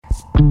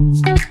Hey,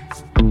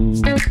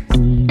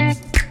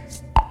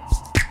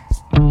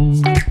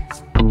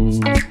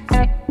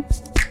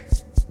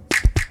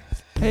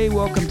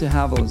 welcome to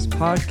Havila's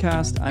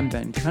podcast. I'm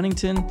Ben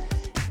Cunnington,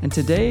 and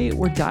today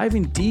we're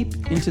diving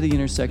deep into the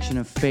intersection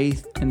of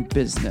faith and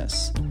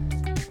business.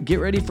 Get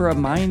ready for a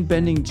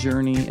mind-bending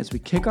journey as we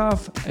kick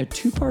off a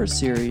two-part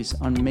series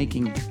on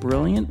making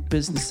brilliant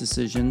business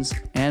decisions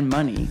and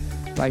money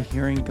by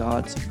hearing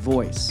God's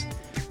voice.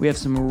 We have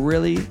some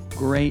really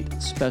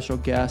great special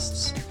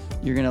guests.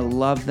 You're going to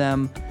love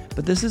them,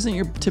 but this isn't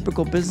your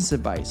typical business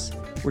advice.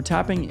 We're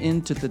tapping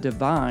into the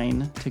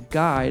divine to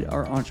guide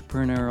our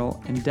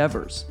entrepreneurial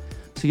endeavors.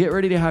 So get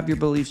ready to have your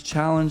beliefs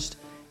challenged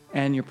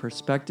and your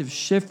perspective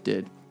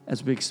shifted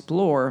as we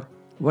explore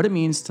what it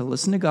means to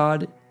listen to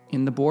God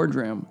in the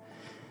boardroom.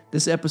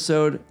 This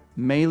episode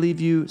may leave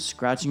you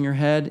scratching your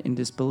head in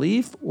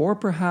disbelief or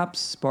perhaps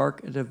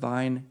spark a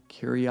divine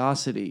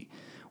curiosity.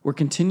 We're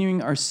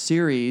continuing our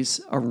series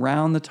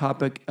around the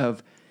topic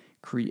of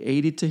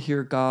created to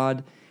hear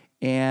God.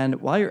 And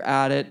while you're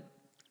at it,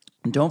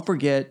 don't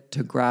forget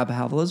to grab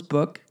Havila's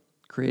book,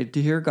 Created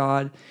to Hear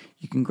God.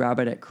 You can grab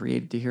it at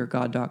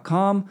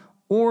createdtoheargod.com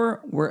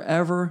or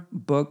wherever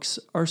books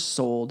are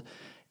sold.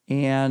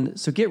 And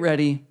so get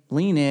ready,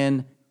 lean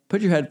in,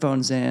 put your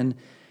headphones in,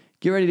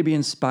 get ready to be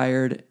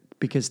inspired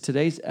because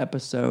today's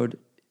episode,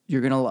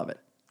 you're going to love it.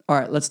 All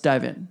right, let's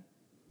dive in.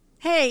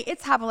 Hey,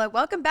 it's Havila.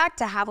 Welcome back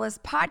to Havila's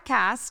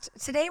podcast.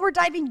 Today we're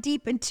diving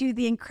deep into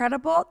the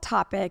incredible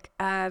topic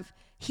of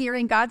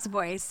hearing God's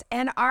voice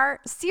and our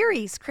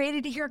series,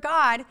 Created to Hear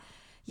God.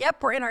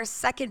 Yep, we're in our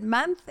second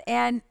month,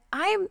 and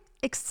I'm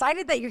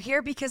excited that you're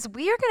here because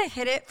we are going to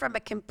hit it from a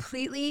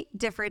completely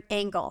different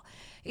angle.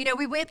 You know,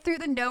 we went through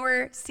the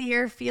knower,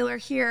 seer, feeler,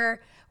 hearer.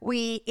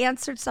 We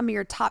answered some of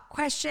your top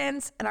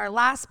questions in our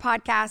last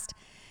podcast.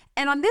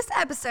 And on this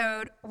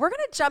episode, we're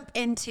going to jump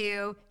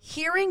into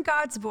hearing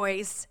God's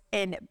voice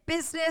in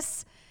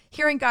business,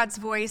 hearing God's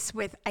voice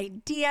with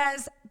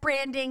ideas,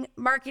 branding,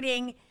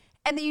 marketing,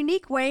 and the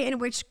unique way in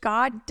which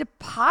God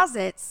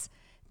deposits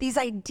these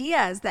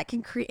ideas that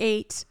can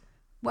create,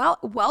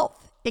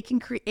 wealth. It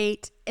can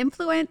create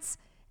influence.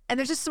 And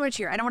there's just so much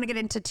here. I don't want to get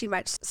into too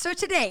much. So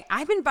today,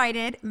 I've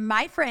invited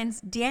my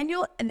friends,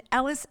 Daniel and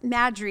Ellis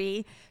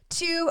Madry,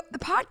 to the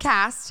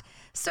podcast.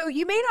 So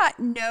you may not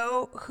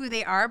know who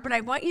they are, but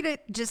I want you to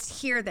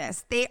just hear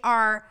this. They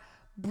are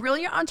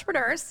brilliant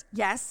entrepreneurs.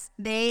 Yes,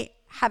 they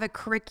have a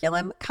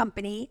curriculum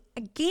company,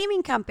 a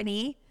gaming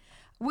company.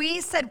 We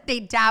said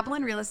they dabble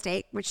in real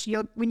estate, which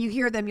when you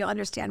hear them, you'll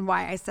understand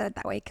why I said it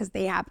that way, because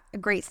they have a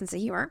great sense of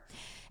humor.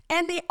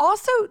 And they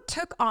also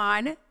took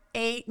on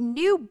a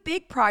new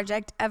big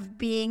project of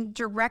being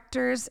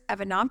directors of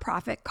a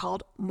nonprofit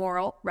called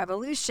Moral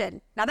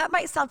Revolution. Now that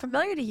might sound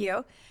familiar to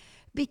you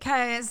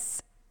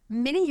because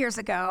many years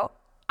ago,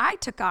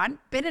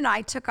 Ben and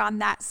I took on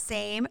that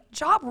same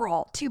job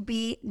role to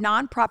be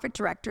nonprofit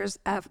directors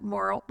of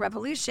Moral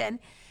Revolution.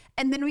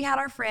 And then we had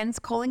our friends,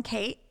 Cole and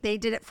Kate. They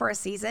did it for a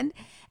season.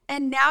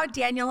 And now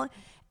Daniel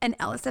and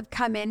Ellis have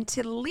come in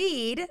to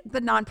lead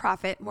the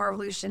nonprofit Moral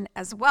Revolution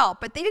as well.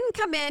 But they didn't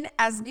come in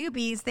as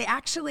newbies. They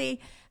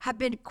actually have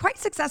been quite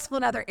successful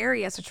in other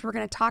areas, which we're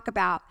going to talk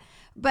about.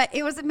 But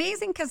it was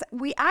amazing because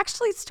we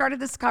actually started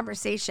this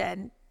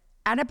conversation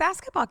at a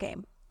basketball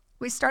game.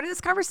 We started this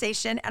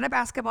conversation at a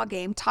basketball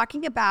game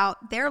talking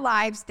about their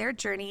lives, their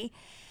journey.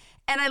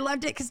 And I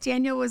loved it because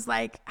Daniel was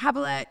like,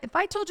 Havila, if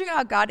I told you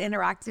how God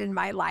interacted in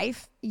my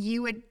life,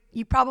 you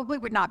probably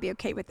would not be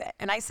okay with it.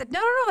 And I said,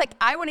 no, like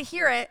I want to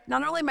hear it.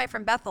 Not only am I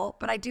from Bethel,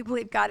 but I do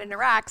believe God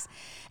interacts.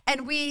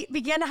 And we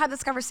began to have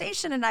this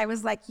conversation and I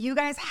was like, you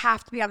guys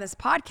have to be on this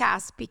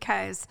podcast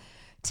because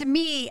to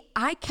me,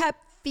 I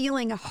kept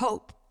feeling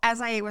hope. As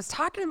I was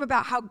talking to them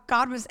about how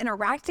God was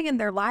interacting in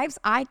their lives,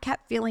 I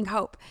kept feeling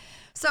hope.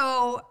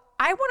 So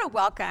I want to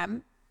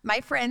welcome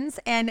my friends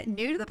and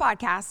new to the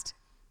podcast.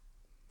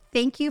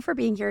 Thank you for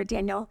being here,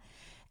 Daniel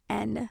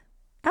and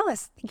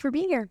Ellis. Thank you for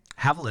being here.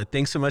 Havila,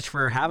 thanks so much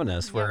for having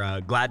us. We're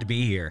glad to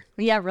be here.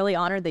 Yeah, really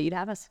honored that you'd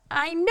have us.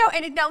 I know.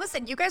 And now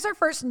listen, you guys are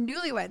first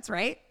newlyweds,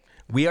 right?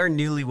 We are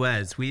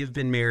newlyweds. We have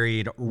been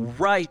married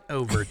right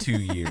over 2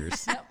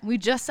 years. We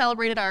just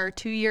celebrated our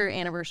 2-year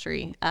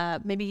anniversary,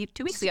 maybe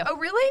 2 weeks ago. Oh,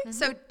 really? Mm-hmm.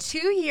 So 2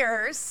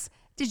 years.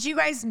 Did you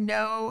guys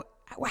know,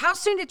 how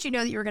soon did you know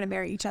that you were going to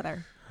marry each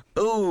other?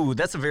 Oh,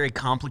 that's a very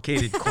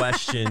complicated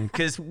question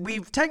because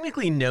we've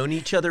technically known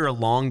each other a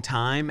long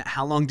time.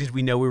 How long did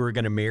we know we were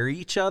going to marry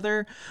each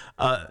other?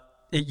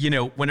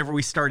 Whenever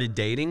we started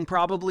dating,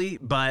 probably.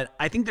 But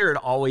I think there had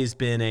always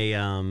been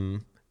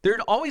kind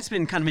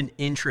of an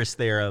interest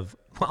there of,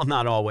 well,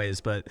 not always,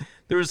 but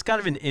there was kind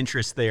of an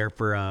interest there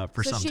for some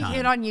time. So she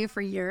hit on you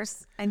for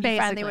years, and you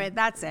finally went,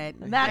 that's it.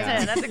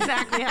 That's it. That's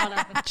exactly how it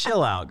happened.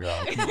 Chill out,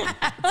 girl. Come on.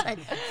 Right.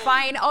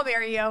 Fine, I'll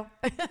marry you.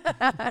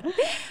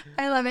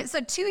 I love it.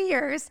 So 2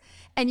 years,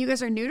 and you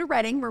guys are new to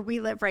Redding, where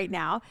we live right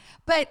now.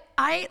 But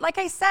like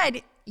I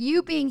said,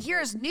 you being here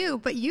is new,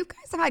 but you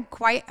guys have had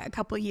quite a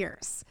couple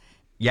years.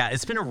 Yeah,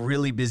 it's been a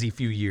really busy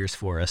few years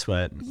for us,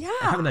 but we're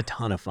having a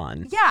ton of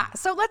fun. Yeah.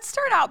 So let's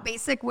start out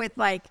basic with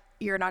like,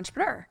 you're an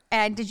entrepreneur.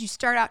 And did you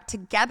start out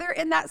together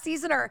in that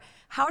season, or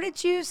how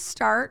did you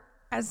start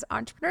as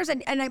entrepreneurs?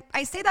 And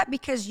I say that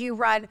because you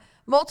run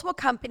multiple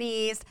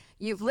companies,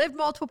 you've lived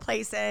multiple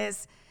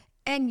places,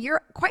 and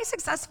you're quite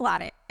successful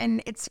at it.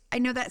 And I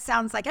know that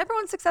sounds like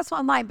everyone's successful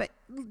online, but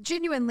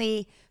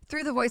genuinely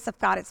through the voice of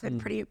God, it's been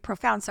pretty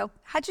profound. So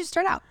how'd you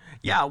start out?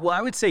 Yeah, well,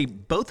 I would say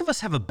both of us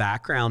have a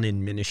background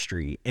in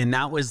ministry, and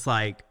that was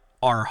like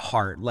our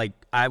heart. Like,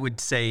 I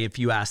would say if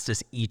you asked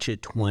us each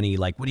at 20,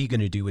 like, what are you going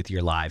to do with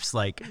your lives?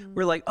 Like,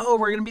 we're like, oh,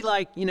 we're going to be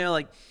like,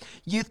 like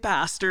youth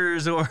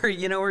pastors, or,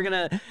 we're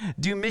going to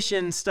do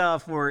mission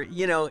stuff, or,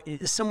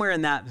 somewhere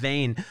in that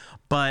vein.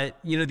 But,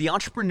 the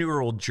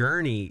entrepreneurial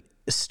journey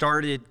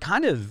started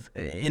kind of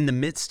in the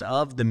midst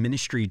of the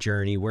ministry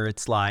journey, where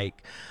it's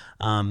like,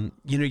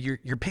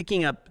 you're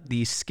picking up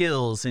these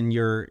skills, and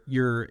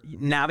you're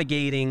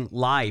navigating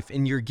life,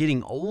 and you're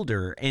getting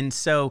older. And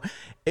so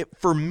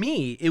for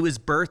me, it was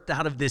birthed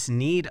out of this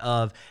need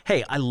of,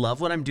 hey, I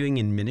love what I'm doing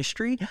in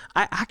ministry.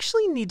 I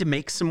actually need to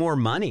make some more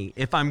money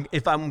if I'm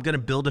going to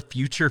build a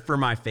future for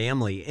my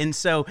family. And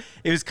so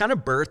it was kind of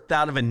birthed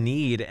out of a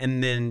need,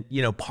 and then,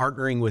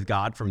 partnering with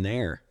God from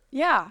there.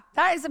 Yeah,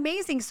 that is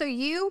amazing. So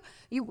you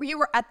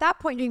were at that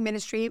point doing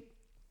ministry,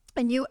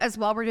 and you as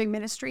well were doing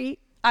ministry.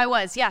 I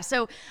was, yeah.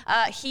 So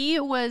he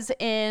was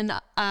in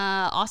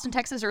Austin,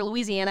 Texas, or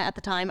Louisiana at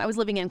the time. I was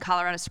living in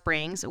Colorado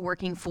Springs,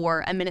 working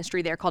for a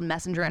ministry there called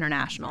Messenger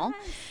International.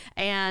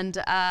 And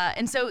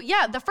so,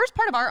 yeah, the first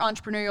part of our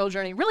entrepreneurial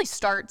journey really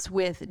starts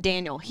with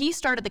Daniel. He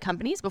started the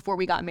companies before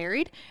we got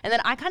married, and then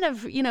I kind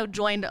of,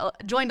 joined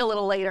a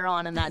little later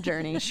on in that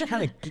journey. She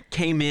kind of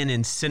came in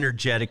and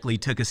synergetically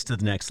took us to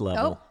the next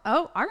level.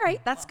 Oh, all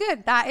right, that's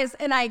good. That is,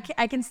 and I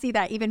can see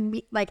that even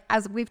me, like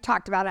as we've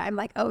talked about it, I'm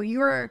like, oh,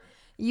 you are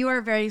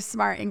very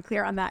smart and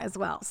clear on that as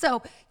well.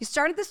 So you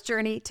started this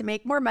journey to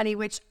make more money,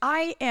 which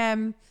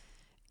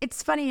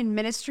it's funny in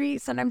ministry,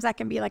 sometimes that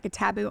can be like a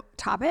taboo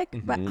topic,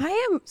 but I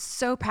am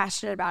so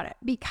passionate about it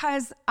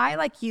because I,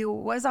 like you,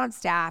 was on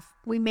staff.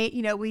 We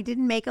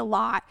didn't make a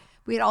lot.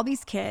 We had all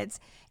these kids.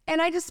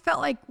 And I just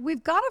felt like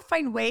we've got to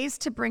find ways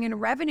to bring in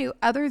revenue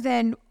other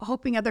than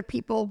hoping other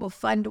people will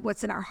fund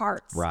what's in our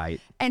hearts. Right.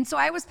 And so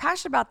I was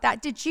passionate about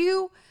that.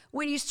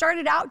 When you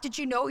started out, did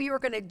you know what you were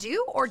going to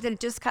do, or did it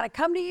just kind of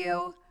come to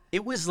you?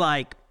 It was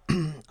like,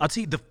 I'll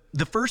tell you,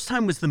 the first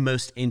time was the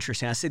most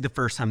interesting. I say the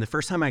first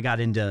time I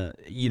got into,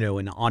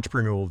 an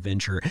entrepreneurial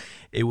venture,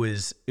 it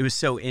was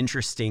so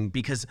interesting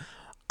because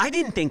I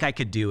didn't think I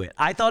could do it.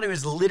 I thought it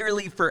was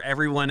literally for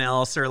everyone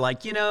else, or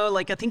like,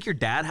 I think your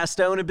dad has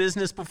to own a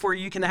business before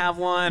you can have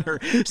one, or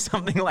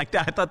something like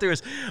that. I thought there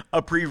was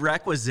a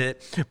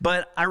prerequisite,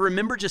 but I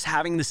remember just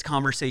having this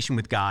conversation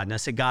with God, and I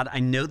said, God, I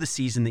know the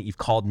season that you've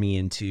called me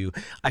into.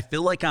 I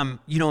feel like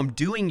I'm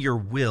doing your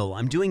will.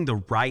 I'm doing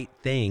the right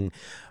thing,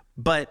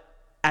 but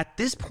at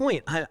this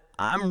point,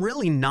 I'm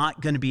really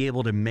not going to be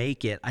able to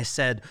make it. I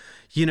said,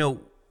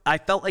 I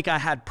felt like I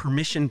had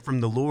permission from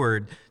the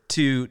Lord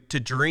to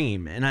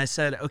dream. And I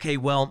said, okay,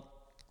 well,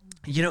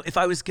 if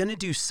I was going to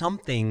do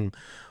something,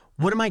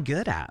 what am I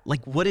good at?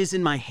 Like, what is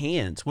in my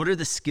hands? What are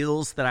the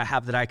skills that I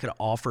have that I could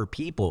offer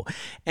people?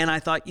 And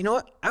I thought,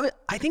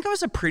 I think I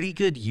was a pretty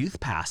good youth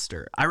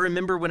pastor. I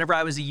remember whenever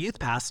I was a youth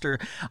pastor,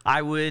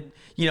 I would,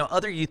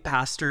 other youth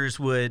pastors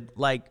would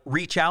like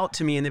reach out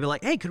to me, and they'd be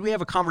like, hey, could we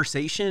have a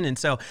conversation? And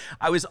so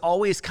I was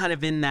always kind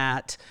of in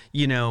that,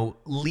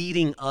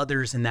 leading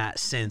others in that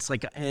sense.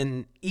 Like,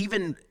 and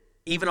even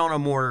on a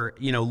more,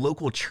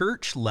 local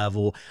church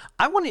level,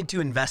 I wanted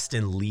to invest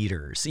in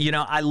leaders.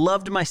 I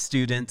loved my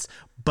students,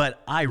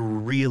 but I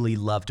really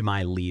loved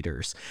my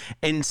leaders.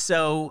 And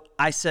so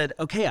I said,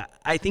 okay,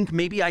 I think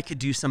maybe I could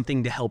do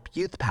something to help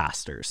youth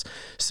pastors.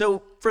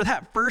 So for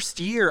that first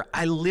year,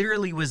 I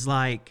literally was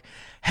like,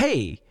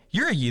 hey,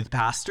 you're a youth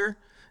pastor.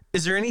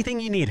 Is there anything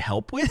you need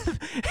help with?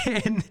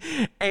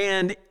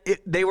 And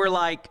they were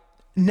like,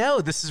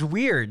 no, this is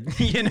weird.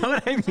 You know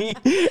what I mean?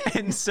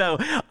 And so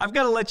I've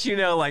got to let you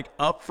know, like,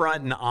 upfront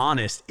and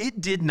honest,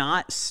 it did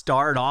not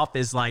start off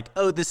as like,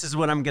 oh, this is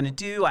what I'm going to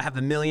do. I have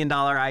 $1 million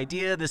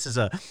idea. This is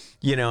and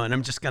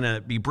I'm just going to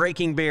be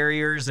breaking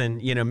barriers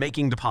and,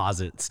 making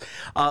deposits.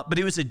 But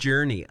it was a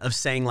journey of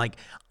saying, like,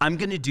 I'm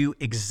going to do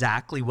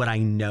exactly what I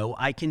know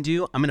I can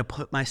do. I'm going to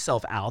put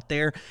myself out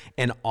there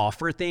and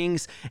offer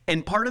things.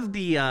 And part of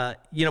the,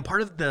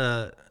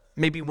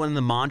 maybe one of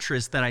the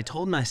mantras that I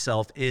told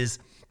myself is,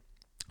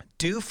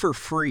 do for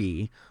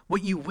free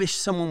what you wish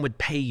someone would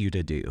pay you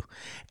to do.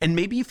 And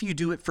maybe if you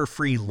do it for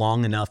free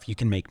long enough, you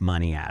can make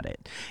money at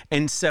it.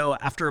 And so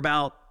after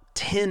about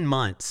 10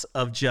 months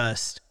of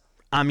just,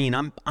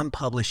 I'm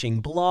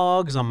publishing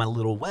blogs on my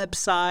little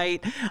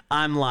website.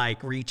 I'm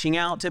like reaching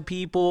out to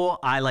people.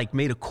 I like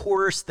made a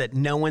course that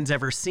no one's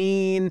ever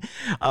seen.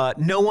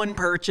 No one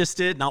purchased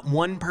it. Not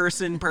one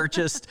person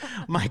purchased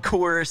my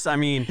course.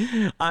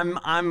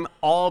 I'm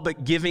all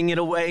but giving it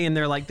away, and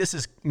they're like, this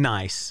is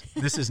nice.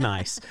 This is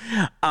nice.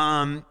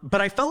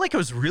 But I felt like I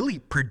was really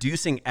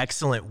producing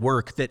excellent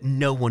work that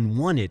no one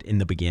wanted in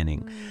the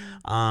beginning.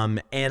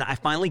 And I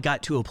finally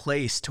got to a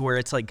place to where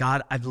it's like,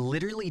 God, I've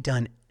literally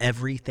done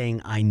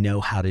everything I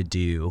know how to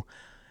do.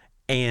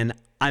 And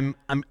I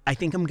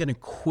think I'm going to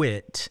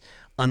quit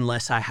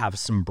unless I have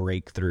some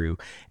breakthrough.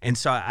 And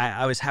so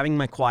I was having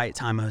my quiet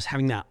time. I was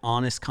having that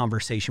honest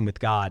conversation with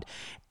God.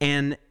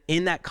 And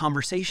in that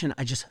conversation,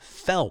 I just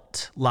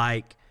felt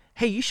like,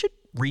 hey, you should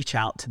reach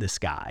out to this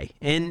guy.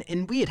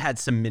 And we had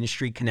some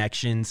ministry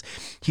connections.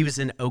 He was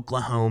in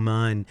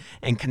Oklahoma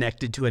and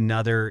connected to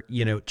another,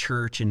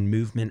 church and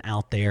movement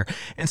out there.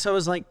 And so I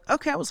was like,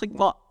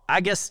 well,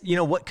 I guess,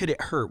 what could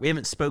it hurt? We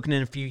haven't spoken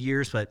in a few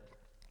years, but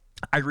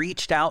I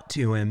reached out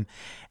to him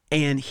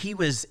and he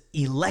was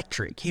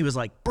electric. He was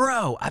like,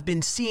 bro, I've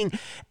been seeing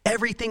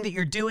everything that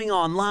you're doing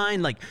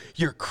online. Like,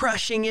 you're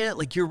crushing it.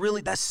 Like,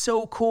 that's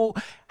so cool.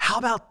 How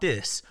about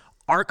this?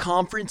 Our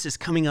conference is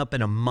coming up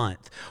in a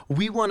month.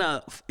 We want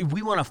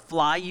to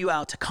fly you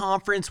out to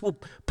conference. We'll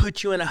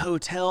put you in a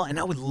hotel, and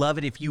I would love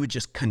it if you would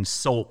just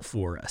consult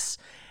for us.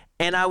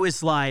 And I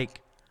was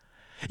like,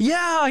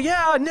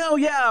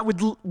 I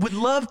would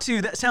love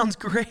to. That sounds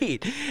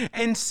great.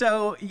 And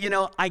so,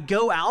 I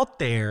go out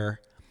there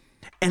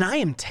and I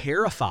am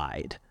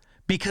terrified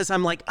because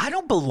I'm like, I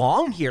don't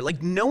belong here.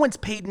 Like, no one's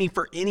paid me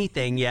for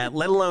anything yet,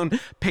 let alone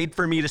paid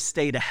for me to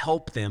stay to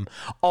help them.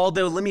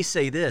 Although, let me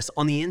say this,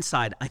 on the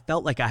inside, I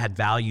felt like I had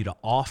value to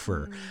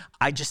offer.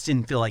 I just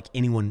didn't feel like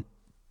anyone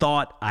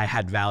thought I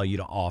had value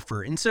to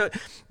offer. And so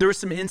there was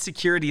some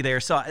insecurity there.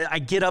 So I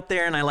get up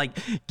there and I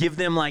give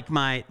them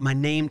my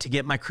name to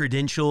get my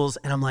credentials.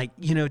 And I'm like,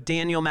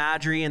 Daniel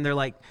Madry. And they're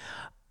like,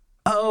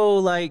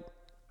 oh,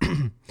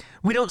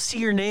 we don't see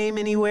your name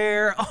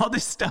anywhere, all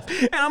this stuff.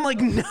 And I'm like,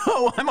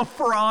 no, I'm a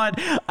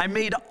fraud. I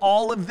made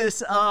all of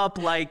this up.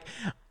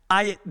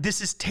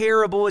 This is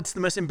terrible. It's the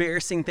most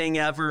embarrassing thing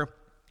ever.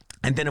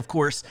 And then, of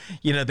course,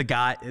 the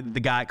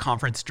guy at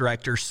conference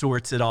director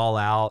sorts it all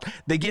out.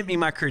 They give me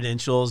my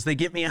credentials. They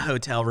get me a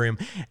hotel room.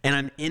 And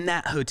I'm in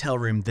that hotel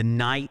room the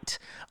night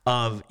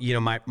of,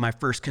 my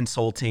first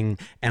consulting.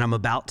 And I'm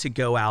about to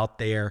go out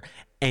there.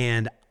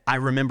 And I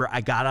remember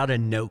I got out a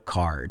note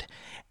card.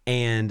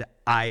 And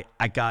I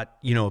got,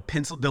 a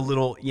pencil, the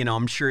little,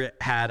 I'm sure it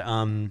had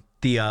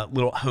the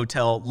little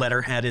hotel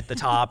letterhead at the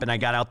top. And I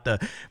got out the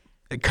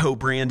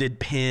co-branded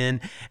pen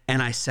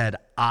and I said,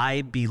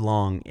 I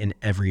belong in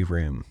every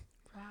room.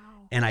 Wow.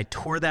 And I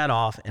tore that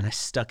off and I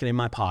stuck it in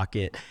my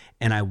pocket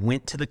and I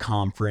went to the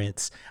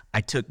conference.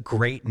 I took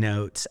great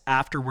notes.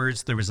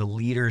 Afterwards, there was a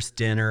leaders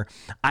dinner.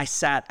 I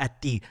sat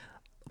at the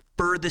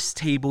furthest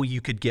table you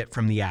could get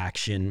from the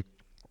action.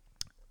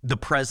 The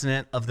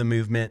president of the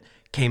movement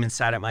came and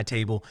sat at my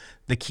table.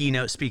 The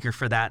keynote speaker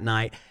for that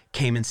night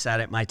came and sat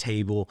at my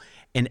table,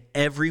 and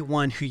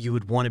everyone who you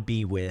would want to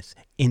be with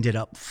ended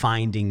up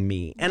finding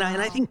me. And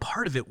I think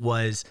part of it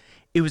was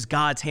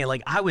God's hand.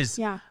 Like I was,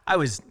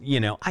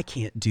 I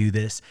can't do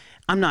this.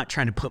 I'm not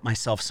trying to put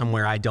myself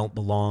somewhere I don't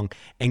belong.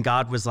 And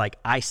God was like,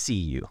 I see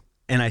you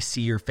and I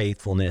see your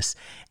faithfulness.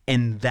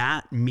 And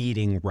that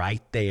meeting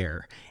right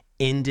there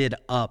ended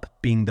up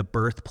being the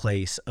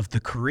birthplace of the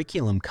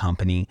curriculum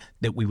company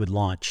that we would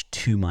launch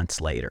 2 months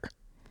later.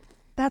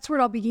 That's where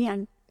it all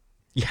began.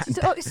 Yeah.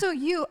 So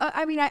you,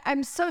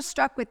 I'm so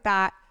struck with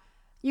that.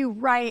 You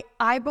write,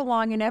 I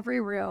belong in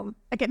every room.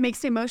 Like, it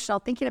makes me emotional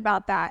thinking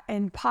about that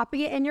and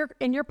popping it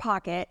in your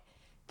pocket,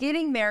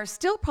 getting there,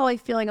 still probably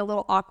feeling a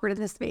little awkward in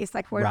this space.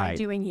 Like, what am I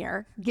doing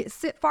here?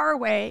 Sit far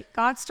away.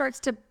 God starts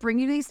to bring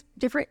you these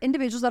different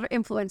individuals that are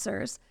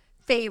influencers,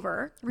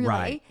 favor, really.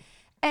 Right.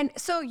 And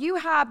so you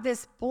have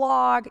this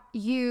blog,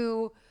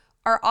 you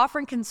are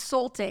offering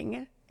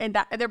consulting, and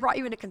that they brought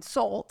you in to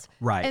consult.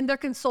 Right. And they're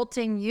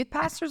consulting youth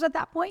pastors at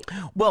that point?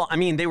 Well,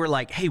 they were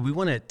like, hey, we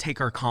want to take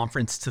our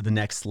conference to the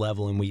next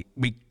level. And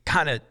we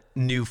kind of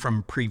knew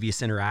from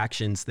previous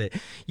interactions that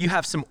you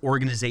have some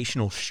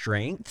organizational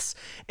strengths.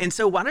 And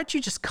so why don't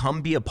you just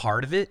come be a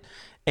part of it?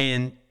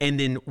 And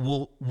then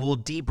we'll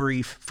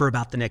debrief for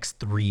about the next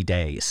 3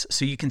 days.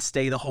 So you can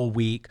stay the whole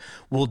week.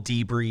 We'll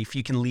debrief.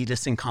 You can lead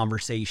us in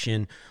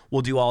conversation.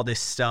 We'll do all this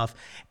stuff.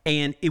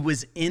 And it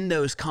was in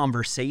those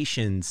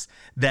conversations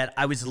that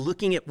I was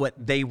looking at what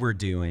they were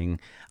doing.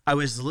 I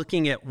was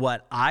looking at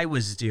what I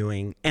was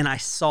doing. And I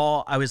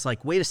was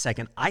like, wait a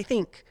second. I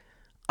think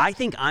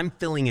I'm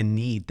filling a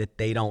need that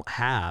they don't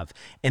have.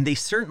 And they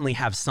certainly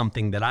have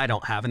something that I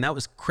don't have. And that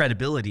was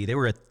credibility. They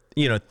were a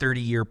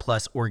 30-year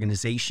plus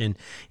organization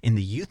in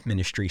the youth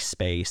ministry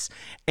space.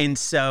 And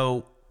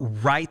so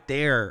right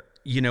there,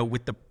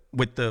 with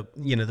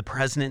the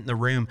president in the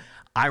room,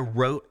 I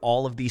wrote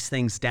all of these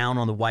things down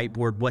on the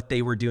whiteboard, what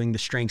they were doing, the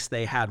strengths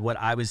they had, what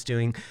I was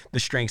doing, the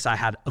strengths I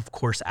had, of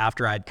course,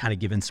 after I'd kind of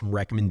given some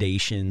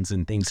recommendations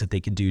and things that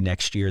they could do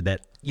next year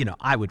that,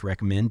 I would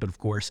recommend, but of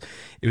course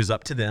it was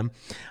up to them.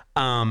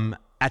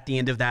 At the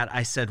end of that,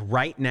 I said,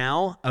 right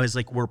now, I was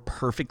like, we're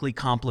perfectly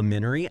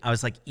complementary. I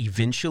was like,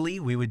 eventually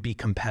we would be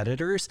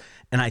competitors,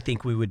 and I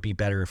think we would be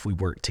better if we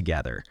worked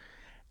together.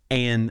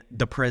 And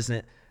the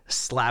president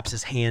slaps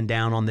his hand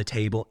down on the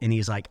table, and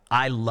he's like,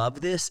 I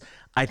love this.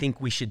 I think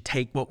we should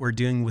take what we're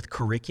doing with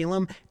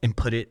curriculum and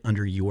put it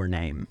under your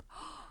name.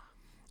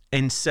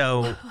 And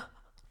so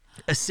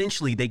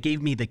essentially they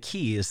gave me the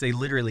keys. They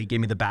literally gave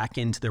me the back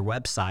end to their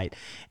website,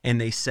 and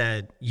they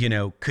said,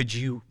 could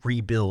you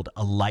rebuild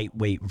a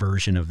lightweight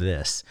version of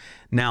this?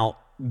 Now,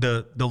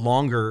 the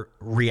longer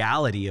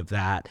reality of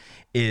that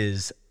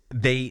is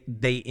they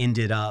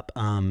ended up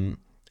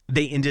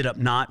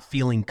not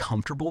feeling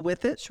comfortable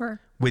with it,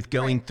 with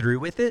going through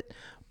with it.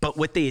 But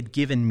what they had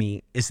given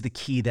me is the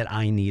key that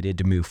I needed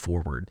to move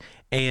forward.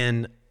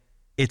 And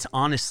it's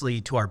honestly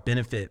to our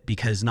benefit,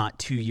 because not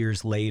 2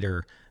 years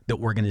later, the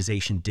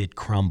organization did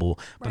crumble.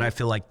 But I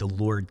feel like the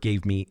Lord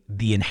gave me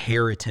the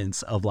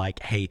inheritance of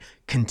like, hey,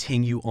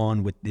 continue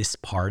on with this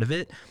part of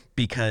it,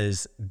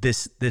 because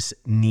this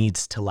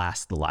needs to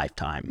last the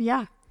lifetime.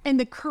 Yeah. And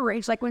the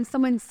courage, like when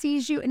someone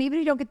sees you, and even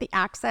if you don't get the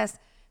access,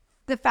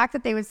 the fact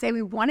that they would say,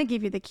 we want to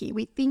give you the key.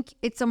 We think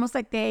it's almost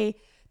like they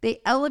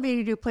elevated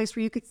you to a place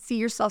where you could see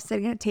yourself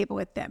sitting at a table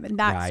with them. And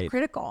that's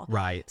critical.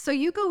 Right. So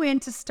you go in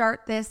to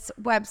start this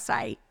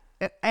website,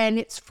 and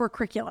it's for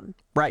curriculum.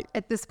 Right.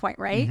 At this point,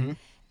 right? Mm-hmm.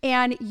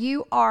 And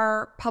you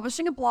are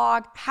publishing a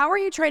blog. How are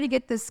you trying to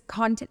get this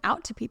content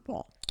out to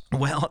people?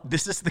 Well,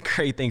 this is the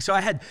great thing. So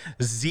I had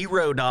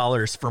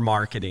 $0 for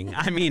marketing.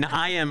 I mean,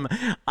 I am.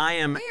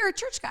 You're a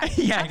church guy.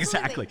 Yeah,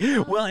 Absolutely. exactly.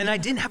 Well, and I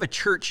didn't have a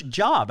church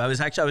job. I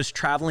was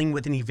traveling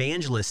with an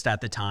evangelist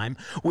at the time,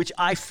 which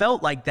I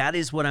felt like that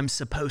is what I'm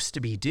supposed to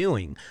be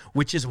doing,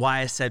 which is why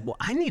I said, well,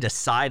 I need a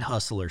side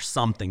hustle or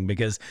something,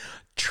 because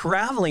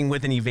traveling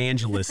with an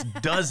evangelist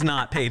does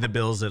not pay the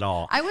bills at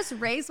all. I was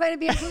raised by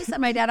an evangelist, and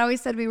my dad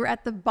always said we were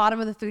at the bottom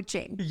of the food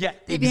chain. Yeah,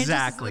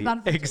 exactly.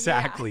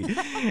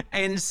 Yeah.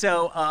 And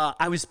so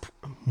I was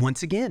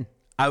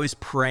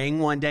praying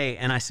one day,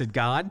 and I said,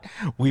 God,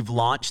 we've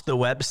launched the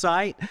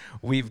website.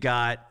 We've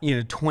got,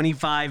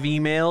 25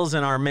 emails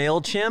in our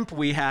MailChimp.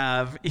 We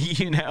have,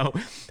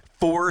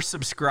 4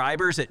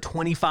 subscribers at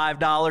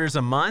 $25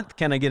 a month.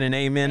 Can I get an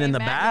amen in the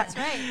back? That's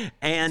right.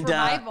 And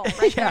revival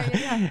right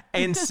there.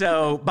 And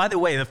so, by the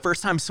way, the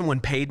first time someone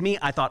paid me,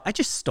 I thought I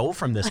just stole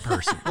from this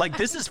person. Like,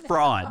 this is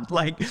fraud.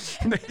 Like,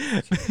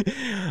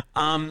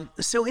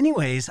 so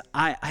anyways,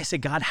 I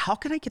said, God, how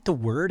can I get the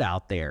word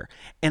out there?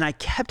 And I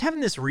kept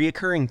having this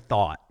reoccurring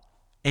thought,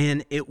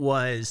 and it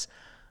was,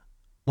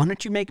 why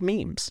don't you make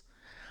memes?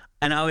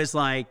 And I was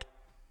like,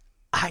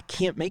 I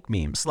can't make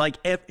memes. Like,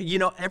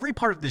 every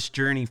part of this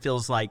journey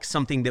feels like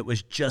something that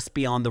was just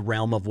beyond the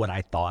realm of what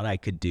I thought I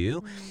could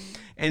do.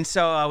 And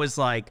so I was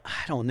like,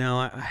 I don't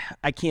know.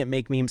 I can't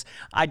make memes.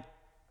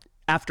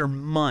 After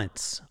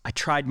months, I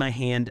tried my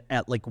hand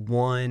at like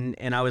one,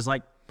 and I was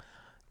like,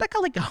 that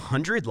got like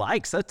 100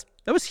 likes. That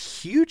was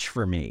huge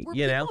for me. Were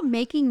people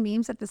making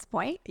memes at this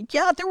point?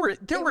 Yeah, there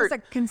were a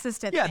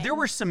consistent thing. There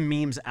were some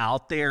memes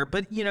out there,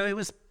 but it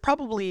was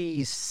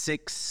probably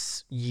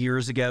 6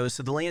 years ago,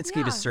 so the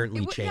landscape has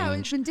certainly changed. Yeah,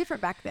 it's been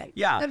different back then.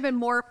 Yeah, that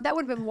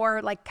would have been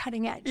more like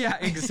cutting edge. Yeah,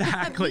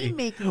 exactly. Meme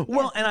making,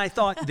 well, and I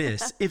thought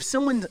this: if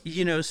someone,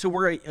 so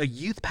we're a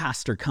youth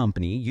pastor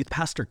company. Youth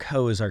Pastor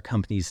Co. is our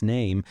company's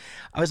name.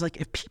 I was like,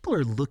 if people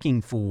are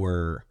looking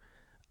for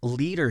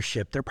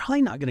leadership, they're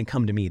probably not going to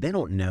come to me. They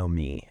don't know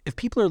me. If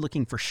people are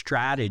looking for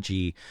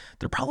strategy,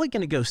 they're probably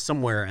going to go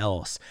somewhere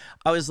else.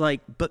 I was like,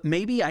 but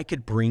maybe I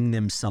could bring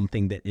them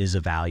something that is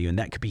of value, and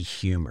that could be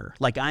humor.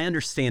 Like, I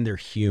understand their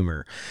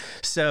humor.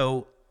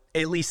 So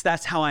at least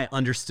that's how I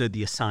understood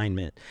the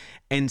assignment.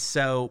 And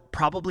so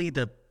probably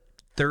the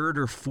 3rd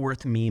or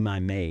 4th meme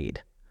I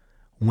made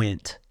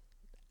went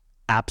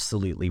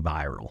absolutely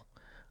viral.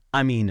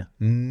 I mean,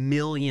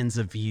 millions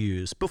of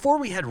views. Before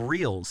we had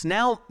Reels,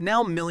 now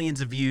millions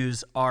of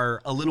views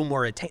are a little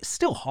more,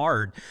 still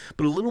hard,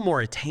 but a little more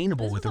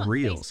attainable with the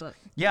Reels. Facebook.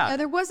 Yeah.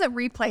 There wasn't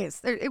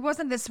replays. It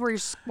wasn't this where you're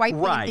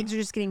swiping and things are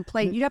just getting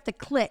played. You'd have to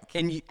click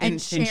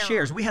and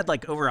shares. We had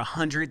like over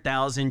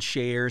 100,000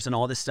 shares and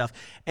all this stuff.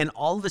 And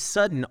all of a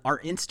sudden, our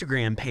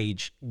Instagram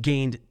page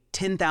gained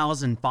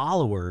 10,000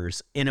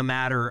 followers in a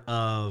matter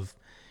of,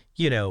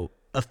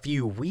 a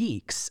few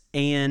weeks.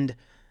 And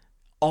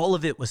all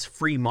of it was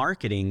free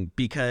marketing,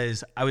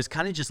 because I was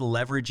kind of just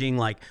leveraging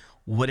like,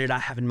 what did I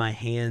have in my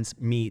hands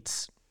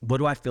meets what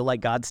do I feel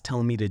like God's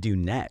telling me to do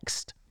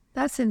next?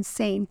 That's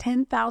insane.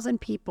 10,000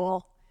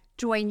 people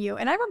join you.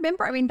 And I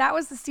remember, that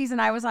was the season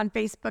I was on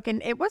Facebook,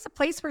 and it was a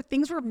place where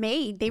things were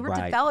made. They were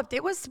developed.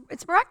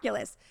 It's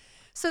miraculous.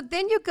 So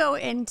then you go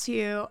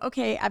into,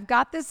 okay, I've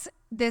got this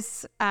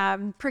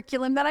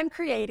curriculum that I'm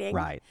creating.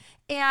 Right.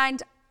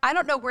 And I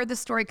don't know where the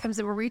story comes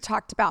in, where we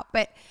talked about,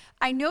 but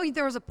I know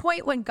there was a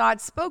point when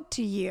God spoke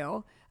to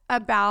you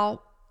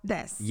about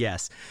this.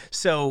 Yes.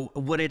 So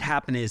what had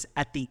happened is,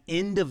 at the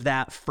end of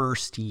that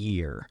first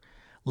year,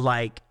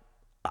 like,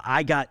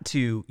 I got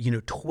to,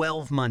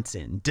 12 months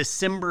in,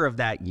 December of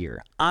that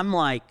year, I'm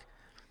like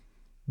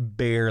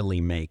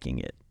barely making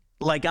it.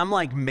 Like, I'm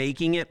like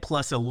making it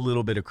plus a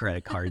little bit of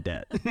credit card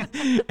debt.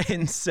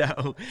 And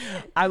so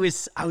I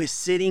was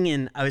sitting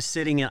in, I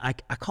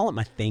call it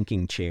my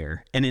thinking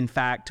chair. And in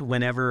fact,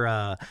 whenever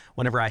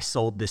I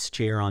sold this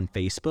chair on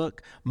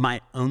Facebook,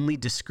 my only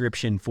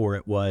description for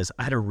it was,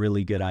 I had a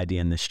really good idea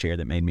in this chair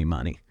that made me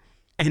money.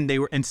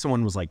 and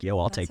someone was like, yo,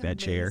 I'll take that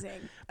chair.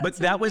 amazing. But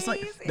that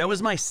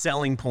was my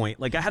selling point.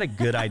 Like, I had a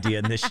good idea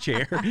in this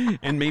chair,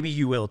 and maybe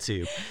you will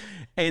too.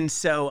 And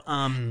so,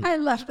 I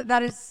love that.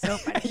 That is so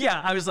funny.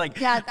 yeah, I was like,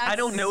 Yeah, I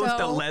don't know if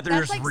the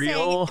leather's like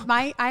real.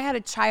 Saying, I had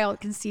a child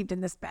conceived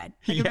in this bed.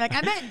 Like, Yeah. I'm like,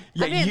 I'm in.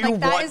 Yeah, I'm in. you Like,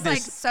 that want is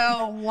like this-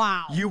 so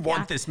wow. You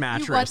want Yeah. this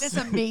mattress. You want this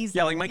amazing.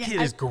 Yeah, like, my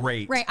kid is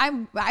great. Right.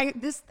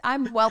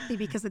 I'm wealthy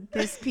because of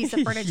this piece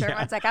of furniture.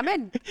 Yeah. It's like, I'm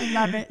in. I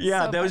love it.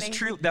 Yeah, So that was funny.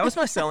 true. That was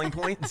my selling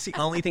point. It's the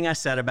only thing I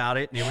said about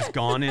it, and it was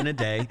gone in a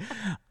day.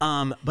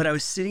 But I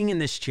was sitting in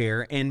this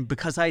chair, and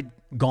because I'd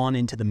gone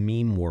into the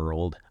meme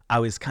world, I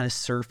was kind of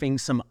surfing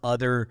some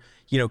other,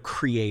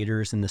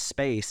 creators in the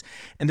space.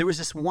 And there was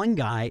this one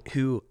guy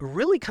who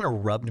really kind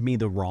of rubbed me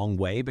the wrong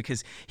way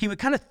because he would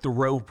kind of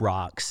throw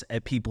rocks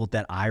at people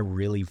that I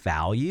really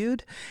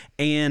valued.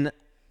 And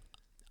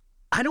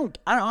I don't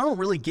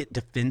really get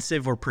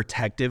defensive or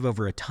protective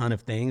over a ton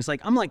of things.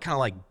 Like, I'm like kind of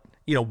like,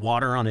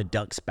 water on a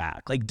duck's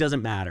back, like,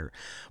 doesn't matter.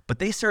 But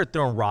they started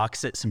throwing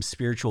rocks at some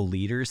spiritual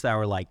leaders that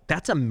were like,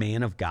 that's a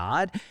man of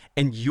God,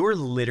 and you're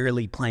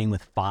literally playing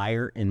with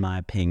fire, in my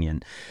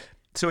opinion.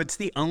 So it's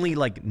the only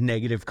like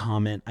negative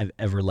comment I've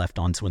ever left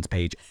on someone's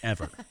page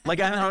ever. Like,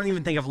 I don't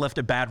even think I've left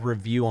a bad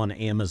review on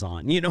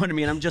Amazon. You know what I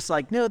mean? I'm just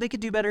like, no, they could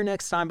do better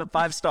next time, but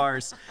 5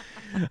 stars.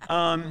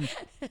 And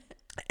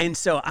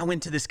so I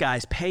went to this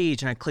guy's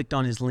page and I clicked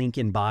on his link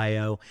in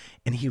bio,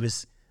 and he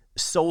was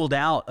sold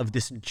out of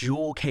this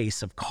jewel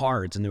case of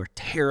cards, and they were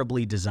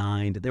terribly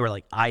designed. They were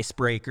like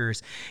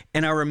icebreakers.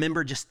 And I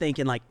remember just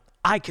thinking, like,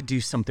 I could do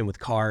something with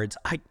cards.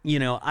 I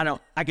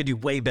could do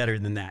way better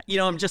than that.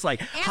 I'm just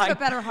like, And a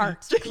better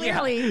heart,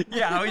 clearly.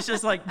 Yeah, I was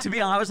just like, to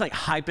be honest, I was like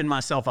hyping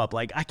myself up.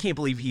 Like, I can't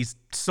believe he's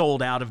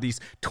sold out of these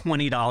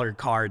 $20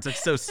 cards.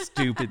 That's so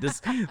stupid.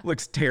 This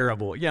looks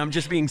terrible. Yeah, I'm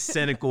just being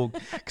cynical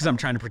because I'm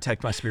trying to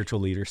protect my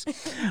spiritual leaders.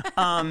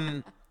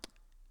 And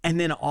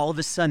then all of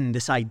a sudden,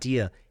 this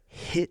idea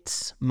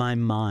hits my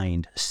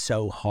mind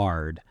so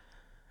hard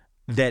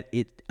that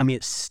it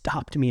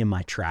stopped me in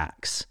my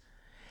tracks.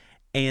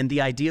 And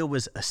the idea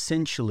was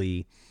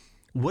essentially,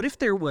 what if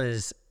there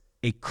was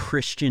a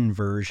Christian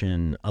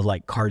version of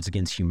like Cards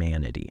Against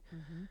Humanity?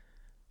 Mm-hmm.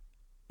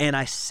 And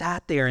I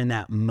sat there in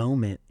that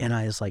moment and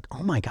I was like,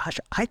 oh my gosh,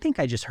 I think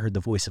I just heard the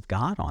voice of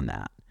God on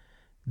that.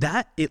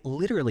 That it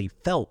literally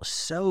felt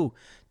so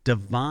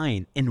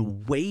divine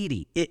and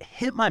weighty. It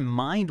hit my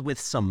mind with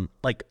some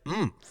like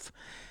oomph.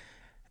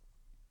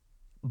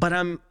 But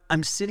I'm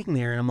sitting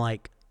there and I'm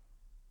like,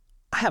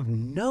 I have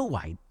no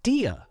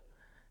idea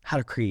how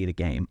to create a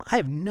game. I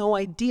have no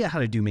idea how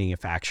to do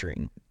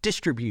manufacturing,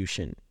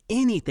 distribution,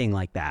 anything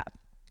like that.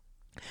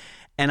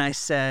 And I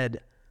said,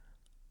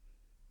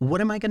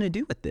 what am I going to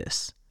do with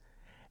this?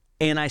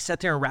 And I sat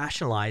there and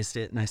rationalized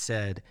it. And I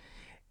said,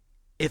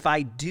 if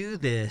I do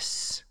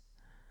this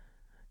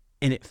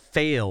and it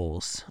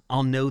fails,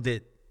 I'll know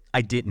that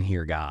I didn't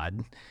hear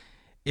God.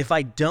 If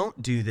I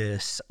don't do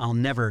this, I'll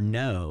never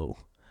know.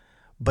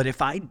 But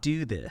if I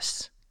do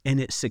this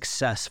and it's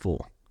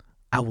successful,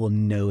 I will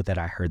know that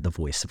I heard the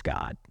voice of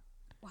God.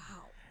 Wow.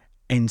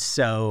 And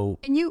so...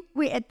 And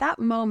at that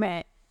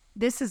moment,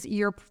 this is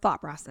your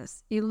thought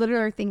process. You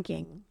literally are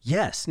thinking...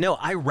 Yes. No,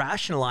 I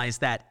rationalized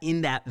that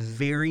in that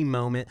very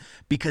moment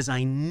because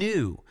I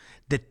knew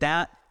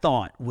that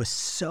thought was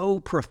so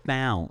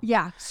profound.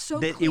 Yeah, so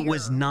that clear. it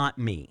was not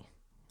me.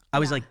 I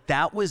was like,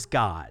 that was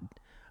God.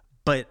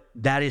 But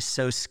that is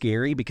so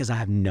scary because I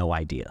have no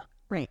idea.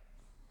 Right.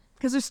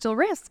 Because there's still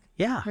risk.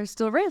 Yeah. There's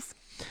still risk.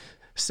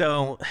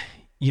 So...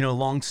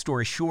 long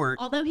story short.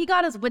 Although he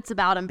got his wits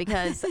about him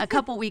because a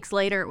couple weeks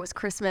later it was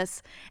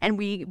Christmas and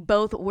we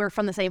both were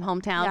from the same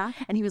hometown. Yeah.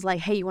 And he was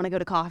like, hey, you want to go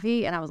to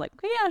coffee? And I was like,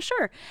 yeah,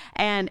 sure.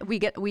 And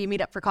we meet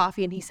up for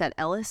coffee and he said,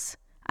 Ellis,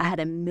 I had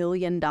 $1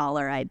 million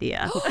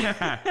idea.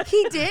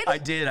 He did? I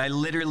did. I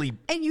literally...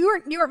 And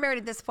you were married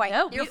at this point.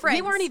 No, You were friends.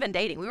 we weren't even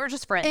dating. We were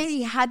just friends. And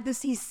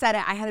he said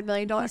it. I had $1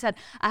 million. He said,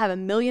 I have $1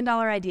 million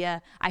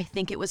idea. I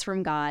think it was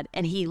from God.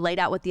 And he laid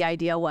out what the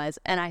idea was.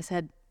 And I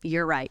said,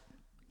 you're right.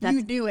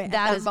 You knew it at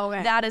that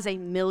moment. That is $1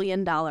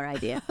 million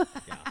idea.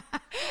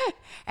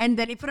 And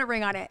then he put a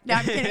ring on it. No,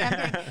 I'm kidding.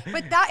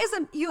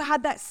 But you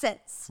had that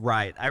sense.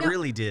 Right. I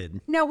really did.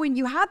 Now, when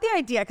you had the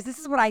idea, because this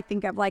is what I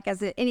think of like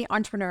as any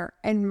entrepreneur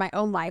in my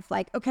own life,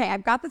 like, okay,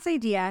 I've got this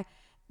idea.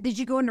 Did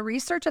you go into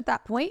research at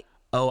that point?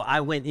 Oh,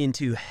 I went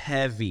into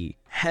heavy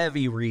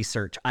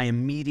research. I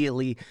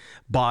immediately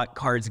bought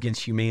Cards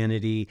Against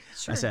Humanity.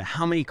 Sure. I said,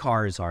 how many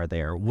cars are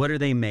there? What are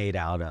they made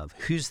out of?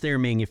 Who's their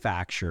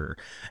manufacturer?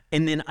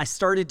 And then I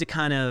started to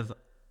kind of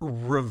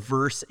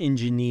reverse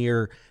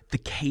engineer the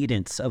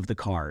cadence of the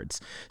cards.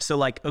 So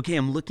like, okay,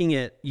 I'm looking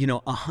at,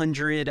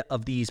 100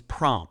 of these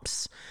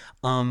prompts.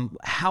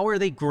 How are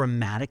they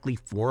grammatically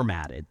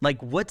formatted? Like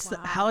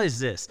how is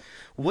this?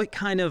 What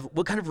kind of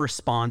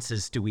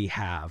responses do we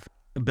have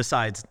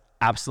besides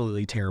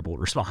absolutely terrible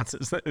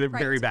responses? They're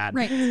very bad.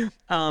 Right.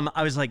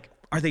 I was like,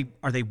 are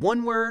they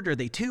one word? Are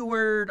they two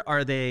word?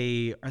 Are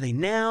they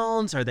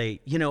nouns? Are they,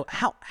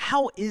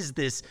 how is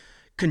this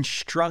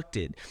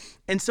constructed.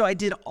 And so I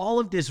did all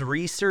of this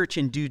research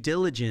and due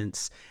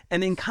diligence.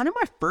 And then kind of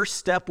my first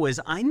step was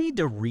I need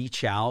to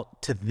reach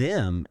out to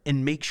them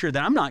and make sure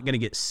that I'm not going to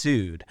get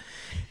sued.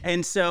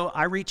 And so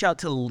I reach out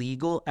to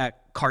legal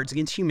at Cards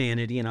Against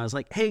Humanity, and I was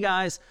like, hey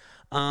guys,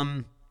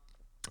 I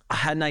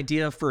had an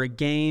idea for a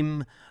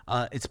game.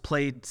 It's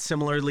played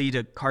similarly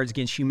to Cards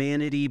Against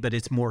Humanity, but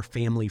it's more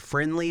family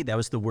friendly. That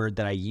was the word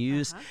that I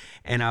used.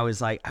 And I was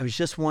like, I was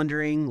just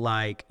wondering,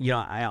 like, you know,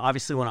 I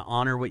obviously want to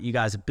honor what you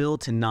guys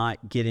built and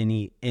not get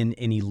in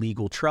any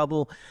legal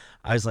trouble.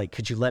 I was like,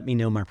 could you let me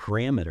know my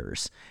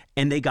parameters?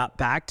 And they got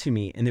back to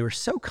me, and they were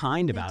so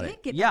kind about it.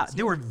 Yeah,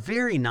 they were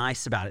very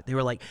nice about it. They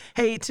were like,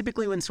 hey,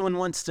 typically when someone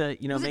wants to,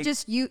 you know, Was it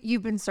just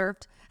you've been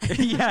served?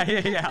 Yeah.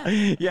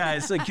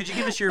 It's like, could you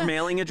give us your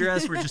mailing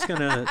address? We're just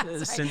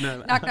gonna send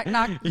them.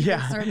 Knock.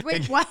 Yeah. Served.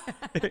 Wait, what?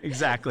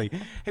 Exactly.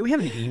 Hey, we have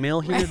an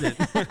email here that.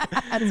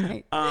 That's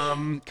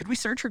right. Could we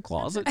search your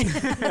closet?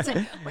 That's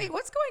right. Wait,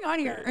 what's going on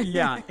here?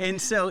 Yeah.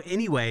 And so,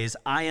 anyways,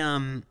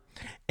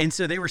 and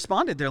so they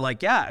responded. They're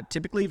like, yeah,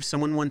 typically if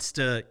someone wants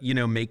to, you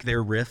know, make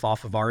their riff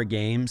off of our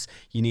games,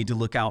 you need to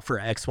look out for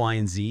X, Y,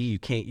 and Z. You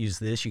can't use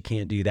this. You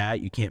can't do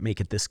that. You can't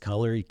make it this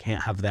color. You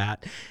can't have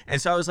that.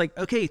 And so I was like,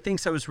 okay,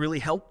 thanks. That was really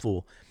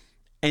helpful.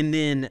 And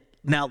then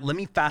now let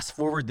me fast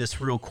forward this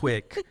real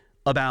quick.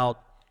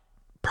 About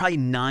probably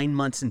 9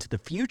 months into the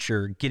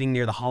future, getting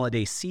near the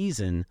holiday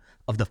season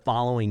of the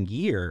following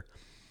year,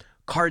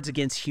 Cards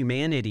Against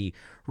Humanity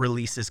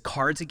releases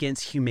Cards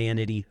Against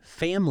Humanity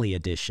Family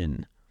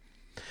Edition.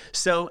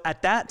 So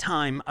at that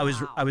time, I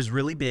was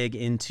really big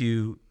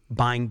into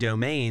buying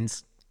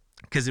domains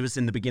because it was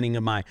in the beginning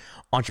of my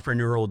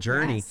entrepreneurial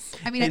journey. Yes.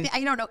 I mean,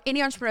 I don't know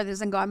any entrepreneur that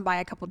doesn't go out and buy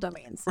a couple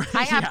domains.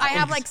 I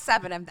have like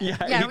 7 of them.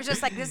 Yeah, it was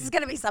just like, this is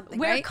going to be something,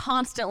 We're right?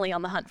 constantly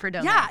on the hunt for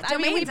domains. Yeah, I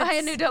mean, we buy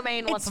a new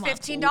domain once a month.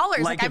 It's $15.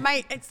 Like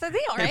it's the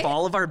deal, right? If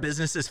all of our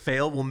businesses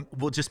fail,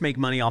 we'll just make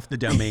money off the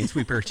domains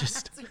we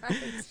purchased.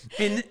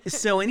 And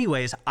so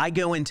anyways, I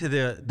go into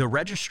the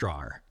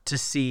registrar to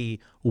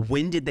see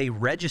when did they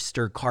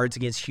register Cards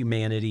Against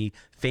Humanity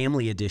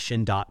Family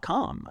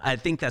Edition.com. I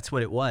think that's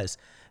what it was.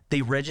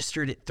 They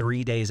registered it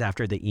 3 days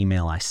after the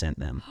email I sent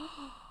them.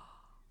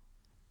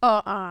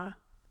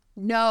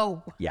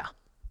 No. Yeah.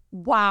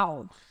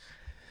 Wow.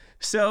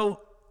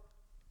 So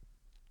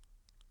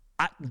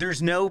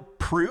there's no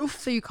proof.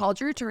 So you called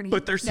your attorney.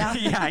 But there's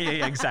yeah,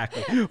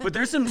 exactly. But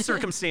there's some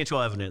circumstantial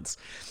evidence.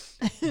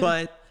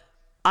 But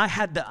I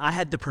had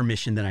the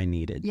permission that I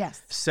needed.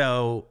 Yes.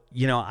 So,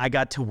 you know, I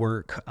got to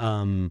work.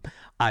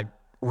 I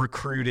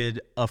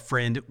recruited a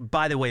friend.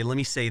 By the way, let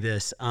me say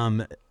this.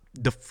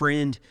 The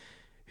friend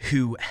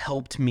who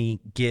helped me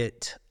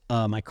get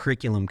my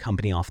curriculum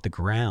company off the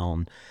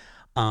ground,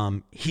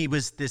 he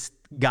was this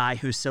guy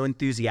who's so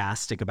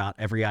enthusiastic about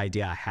every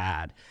idea I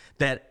had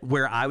that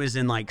where I was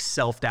in like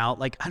self-doubt,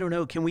 like, I don't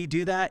know, can we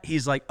do that?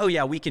 He's like, oh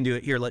yeah, we can do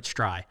it. Here, let's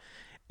try.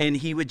 And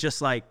he would just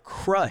like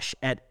crush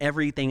at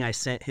everything I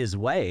sent his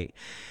way.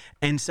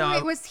 And so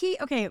Wait, was he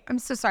okay? I'm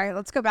so sorry.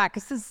 Let's go back.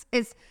 This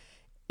is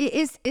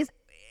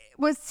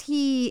was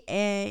he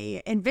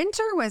a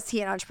inventor? Was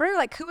he an entrepreneur?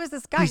 Like, who was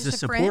this guy? he's a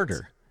supporter.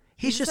 Friend?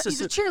 He's just a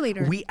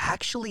cheerleader. We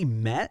actually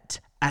met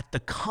at the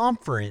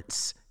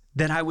conference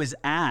that I was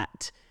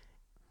at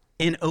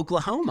in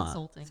Oklahoma.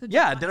 Consulting.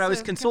 That I was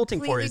So consulting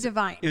for. completely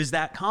divine. It was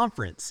that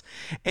conference.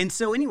 And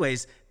so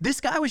anyways, this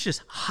guy was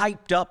just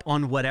hyped up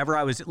on whatever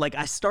I was like.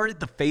 I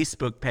started the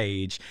Facebook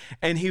page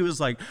and he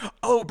was like,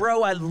 oh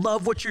bro, I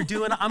love what you're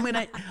doing. I'm going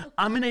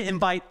to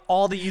invite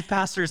all the youth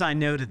pastors I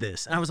know to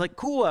this. And I was like,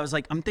 cool. I was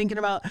like, I'm thinking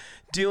about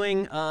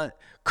doing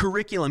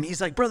curriculum.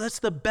 He's like, bro, that's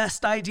the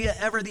best idea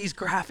ever. These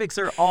graphics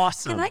are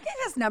awesome. Can I get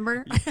his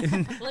number?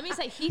 Let me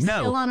say, he's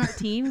still on our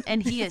team,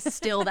 and he is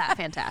still that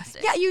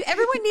fantastic. Yeah,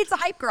 everyone needs a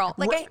hype girl.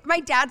 Like my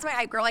dad's my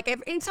hype girl. Like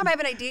anytime I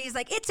have an idea, he's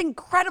like, it's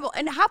incredible,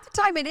 and half the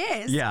time it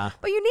is. Yeah.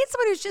 But you need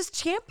someone who's just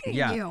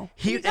championing you.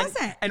 He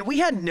doesn't. And we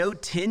had no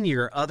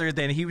tenure other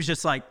than he was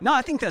just like, no,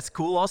 I think that's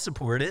cool. I'll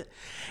support it.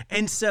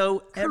 And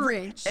so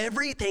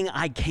everything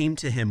I came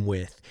to him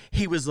with,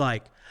 he was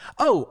like,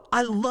 oh,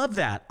 I love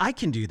that. I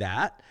can do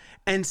that.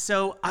 And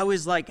so I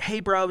was like,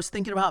 hey, bro, I was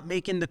thinking about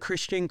making the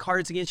Christian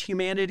Cards Against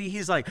Humanity.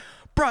 He's like,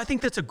 bro, I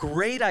think that's a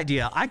great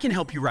idea. I can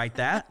help you write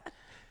that.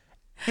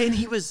 And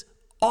he was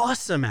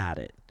awesome at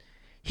it.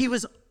 He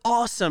was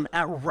awesome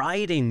at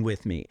writing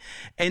with me.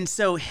 And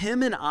so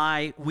him and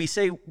I, we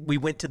say we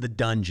went to the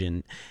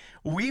dungeon.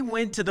 We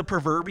went to the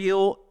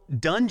proverbial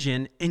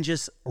dungeon and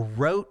just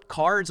wrote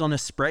cards on a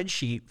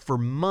spreadsheet for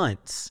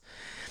months.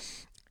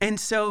 And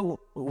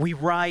so we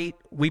write,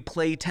 we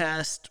play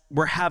test,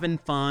 we're having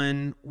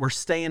fun, we're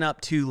staying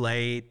up too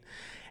late.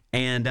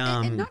 And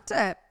not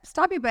to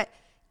stop you, but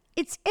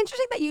it's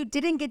interesting that you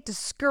didn't get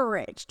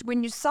discouraged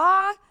when you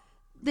saw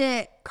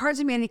the Cards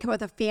of Humanity come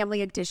with a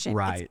family edition.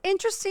 Right. It's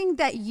interesting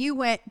that you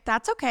went,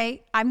 that's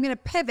okay, I'm going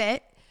to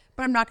pivot,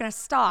 but I'm not going to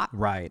stop.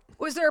 Right.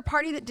 Was there a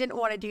party that didn't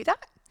want to do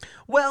that?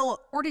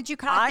 Well, or did you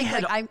kind of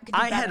think I could do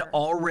I had better?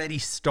 already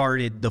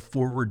started the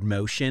forward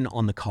motion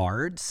on the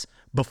cards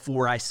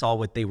before I saw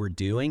what they were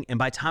doing. And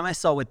by the time I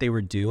saw what they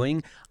were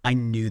doing, I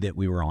knew that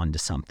we were onto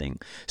something.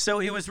 So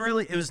it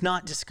was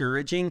not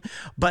discouraging,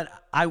 but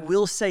I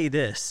will say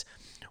this.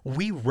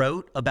 We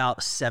wrote about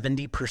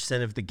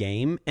 70% of the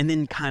game and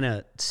then kind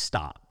of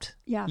stopped.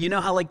 Yeah. You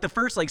know how like the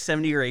first like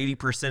 70 or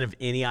 80% of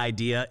any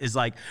idea is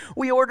like,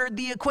 we ordered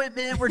the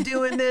equipment, we're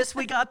doing this,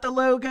 we got the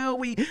logo,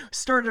 we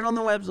started on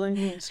the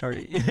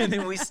website, and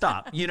then we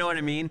stop. You know what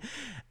I mean?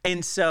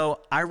 And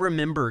so I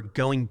remember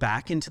going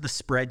back into the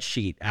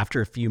spreadsheet after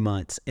a few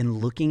months and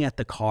looking at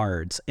the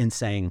cards and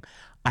saying,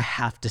 I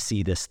have to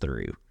see this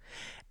through.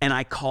 And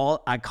I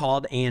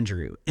called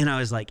Andrew and I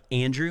was like,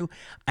 Andrew,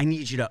 I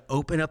need you to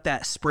open up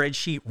that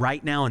spreadsheet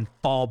right now and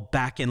fall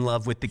back in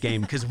love with the game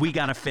because we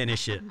got to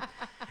finish it.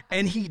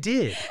 And he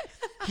did.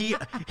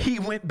 He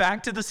went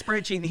back to the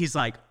spreadsheet and he's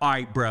like, all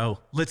right, bro,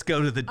 let's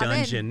go to the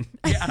dungeon.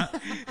 Yeah.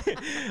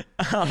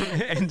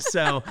 And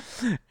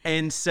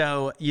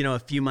so, you know, a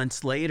few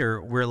months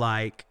later, we're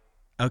like,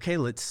 okay,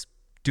 let's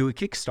do a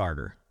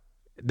Kickstarter.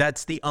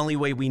 That's the only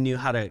way we knew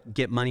how to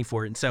get money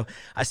for it. And so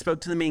I spoke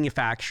to the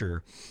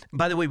manufacturer.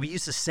 By the way, we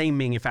use the same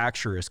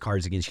manufacturer as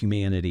Cards Against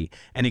Humanity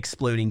and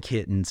Exploding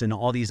Kittens and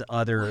all these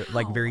other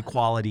like very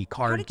quality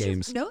card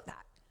games. How did you know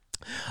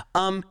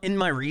that? In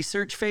my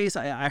research phase,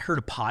 I heard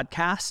a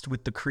podcast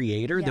with the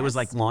creator that was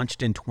like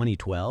launched in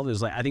 2012. It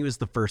was like, I think it was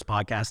the first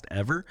podcast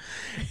ever.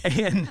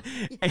 And,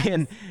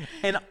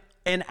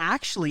 and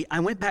actually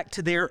I went back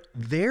to their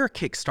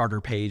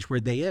Kickstarter page where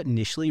they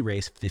initially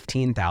raised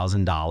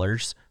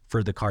 $15,000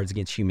 for the Cards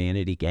Against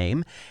Humanity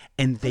game.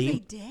 And They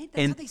did?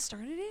 That's how they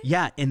started it?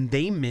 Yeah, and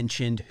they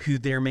mentioned who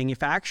their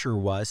manufacturer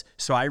was.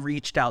 So I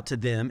reached out to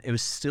them. It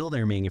was still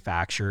their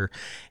manufacturer.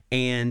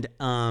 And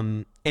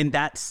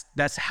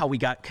that's how we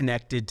got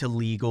connected to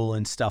legal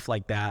and stuff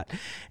like that.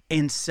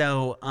 And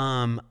so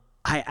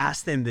I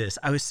asked them this.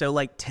 I was so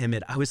like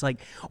timid. I was like,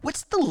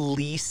 what's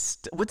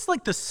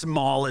like the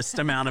smallest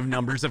amount of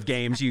numbers of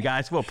games you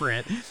guys will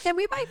print? Can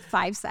we buy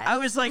 5 sets? I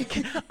was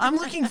like, I'm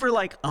looking for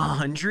like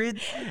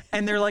 100.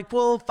 And they're like,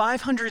 well,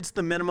 500's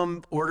the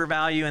minimum order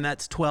value and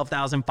that's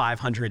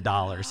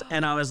 $12,500.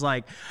 And I was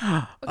like,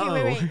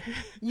 wait.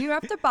 You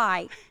have to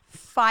buy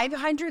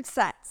 500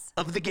 sets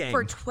of the game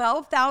for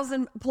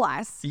 12,000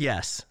 plus.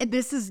 Yes. And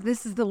this is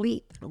the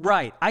leap.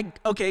 Right.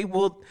 Okay.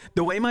 Well,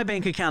 the way my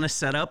bank account is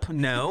set up,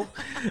 no.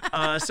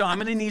 So I'm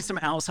going to need some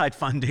outside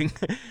funding.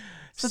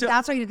 So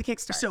that's why you did the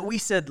Kickstarter. So we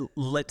said,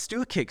 let's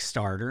do a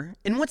Kickstarter.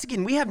 And once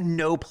again, we have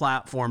no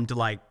platform to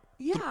like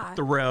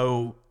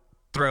throw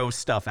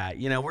stuff at.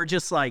 You know, we're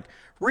just like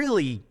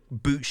really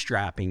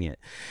bootstrapping it.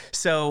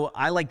 So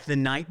I like the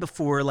night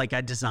before, like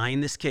I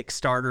designed this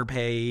Kickstarter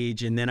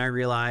page and then I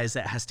realized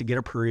that has to get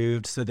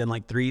approved. So then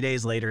like 3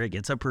 days later it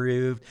gets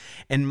approved.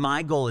 And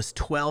my goal is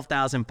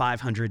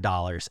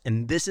 $12,500.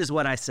 And this is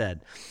what I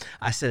said.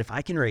 I said, if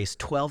I can raise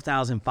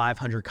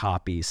 12,500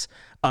 copies,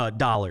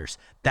 dollars,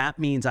 that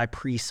means I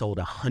pre-sold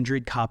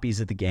 100 copies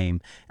of the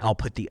game. And I'll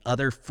put the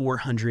other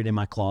 400 in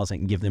my closet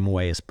and give them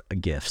away as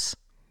gifts.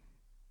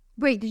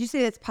 Wait, did you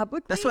say that's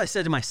publicly? That's what I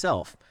said to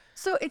myself.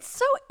 So it's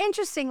so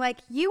interesting. Like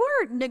you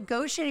are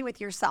negotiating with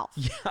yourself.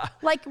 Yeah.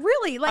 Like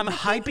really, like I'm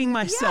hyping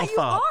myself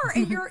up.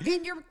 Yeah, you are,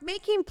 and you're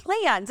making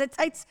plans.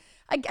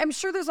 I'm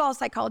sure there's all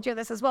psychology of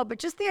this as well, but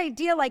just the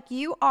idea, like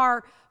you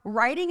are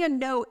writing a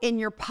note in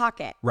your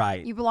pocket.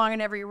 Right. You belong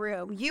in every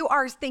room. You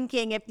are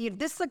thinking, if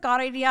this is a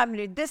God idea, I'm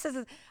gonna do this.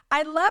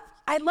 I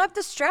love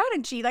the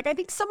strategy. Like I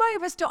think so many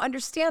of us don't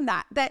understand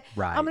that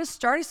right. I'm gonna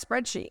start a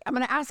spreadsheet. I'm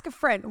gonna ask a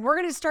friend. We're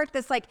gonna start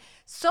this. Like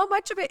so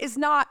much of it is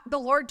not the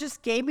Lord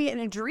just gave me in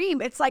a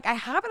dream. It's like I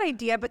have an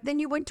idea, but then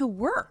you went to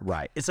work.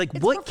 Right. It's like,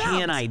 what profound.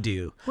 can I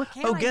do? What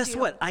can I guess do?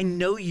 what? I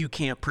know you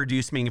can't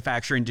produce,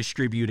 manufacture, and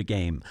distribute a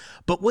game,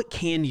 but what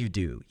can you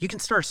do? You can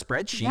start a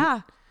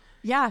spreadsheet.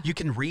 Yeah. You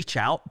can reach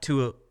out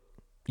to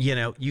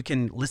you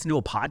can listen to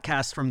a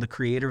podcast from the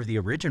creator of the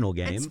original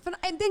game.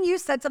 And then you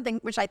said something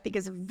which I think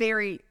is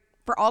very,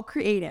 for all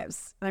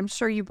creatives, and I'm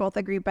sure you both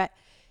agree, but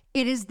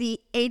it is the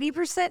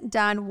 80%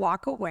 done,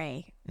 walk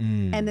away,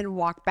 and then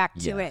walk back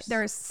to it.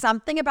 There is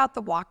something about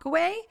the walk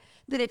away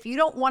that if you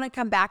don't want to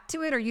come back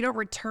to it or you don't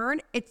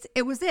return,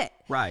 it was it.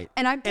 Right.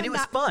 And it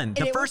was fun.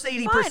 The first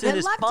 80%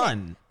 is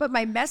fun. But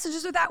my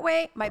messages are that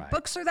way. My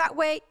books are that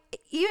way.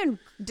 Even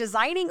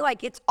designing,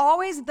 like it's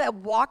always the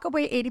walk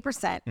away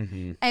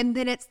 80%. And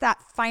then it's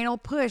that final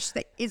push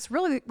that is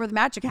really where the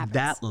magic happens.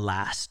 That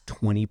last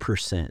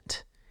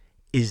 20%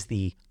 is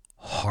the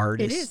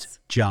hardest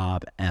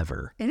job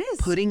ever. It is.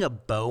 Putting a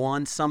bow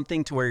on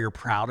something to where you're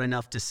proud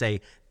enough to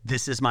say,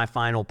 this is my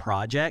final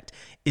project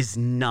is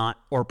not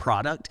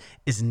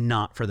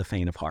for the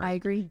faint of heart. I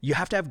agree. You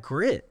have to have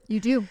grit.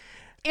 You do.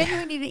 And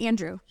you need an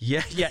Andrew.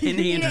 Yeah. And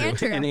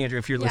Andrew. And Andrew,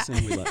 if you're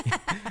listening, we love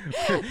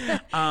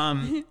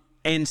you.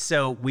 And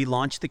so we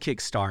launched the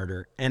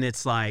Kickstarter and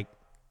it's like,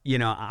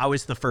 I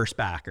was the first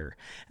backer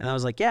and I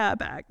was like, yeah, I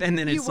backed. And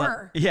then it's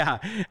like, yeah.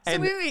 So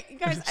and wait,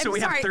 guys, so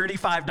we have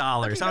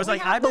 $35. Okay, I was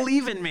like, I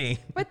believe in me.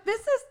 But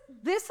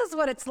this is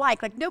what it's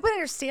like. Like, nobody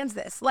understands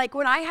this. Like,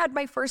 when I had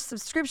my first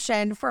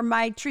subscription for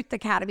my Truth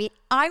Academy,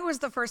 I was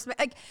the first. Like,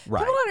 Right.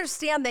 people don't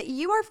understand that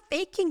you are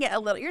faking it a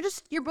little.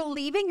 You're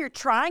believing, you're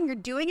trying, you're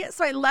doing it.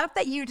 So I love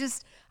that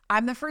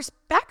I'm the first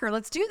backer.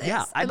 Let's do this.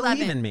 Yeah, I love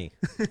believe it. in me.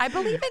 I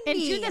believe in And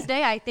me. to this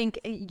day, I think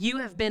you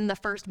have been the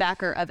first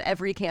backer of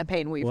every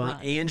campaign we've Well,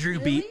 run. Andrew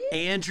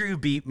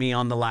beat me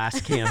on the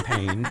last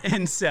campaign,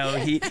 and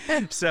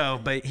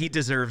but he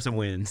deserves a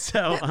win.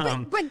 So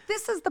But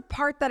this is the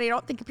part that I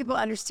don't think people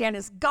understand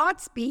is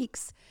God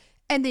speaks,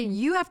 and then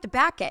you have to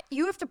back it.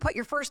 You have to put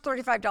your first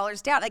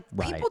 $35 down. Like,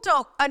 Right. people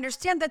don't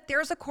understand that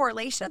there's a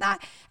correlation of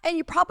that. And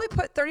you probably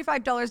put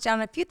 $35 down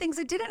on a few things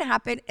that didn't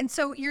happen. And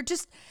so you're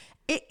just,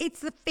 it's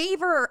the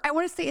favor. I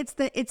want to say it's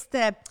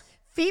the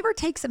favor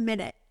takes a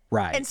minute.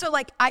 Right. And so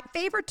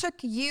favor took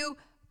you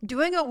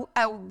doing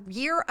a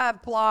year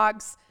of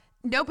blogs,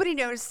 nobody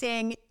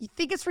noticing, you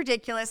think it's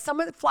ridiculous.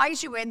 Someone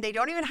flies you in, they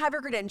don't even have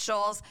your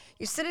credentials.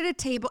 You sit at a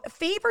table.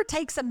 Favor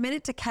takes a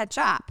minute to catch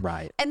up.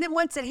 Right. And then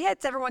once it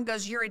hits, everyone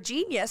goes, you're a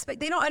genius. But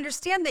they don't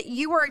understand that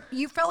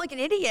you felt like an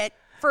idiot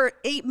for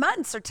 8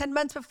 months or 10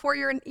 months before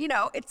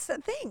it's a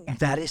thing.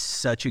 that is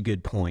such a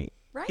good point.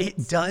 Right.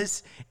 It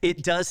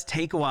does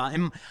take a while.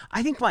 And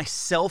I think my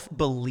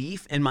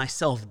self-belief and my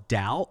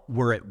self-doubt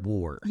were at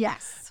war.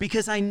 Yes.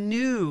 Because I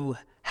knew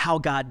how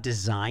God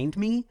designed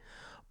me,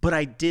 but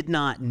I did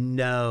not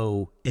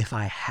know if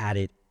I had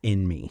it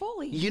in me.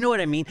 Holy You know what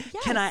I mean?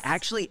 Can I yes.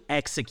 actually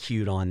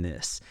execute on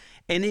this?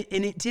 And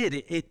it did.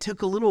 It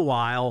took a little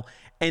while,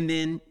 and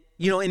then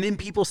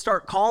people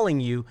start calling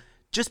you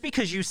just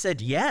because you said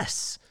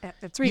yes.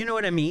 That's right. You know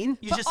what I mean?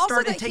 You But just also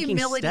started that taking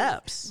humility.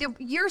 steps.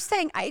 You're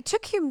saying it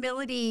took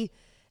humility.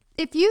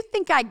 If you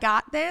think I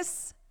got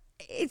this,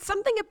 it's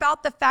something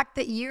about the fact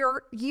that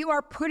you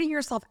are putting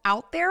yourself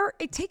out there.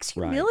 It takes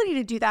humility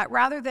to do that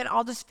rather than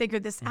I'll just figure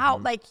this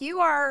out. Like, you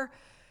are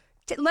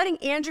letting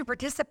Andrew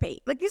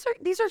participate. Like, these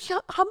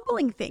are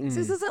humbling things.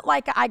 This isn't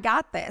like I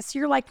got this.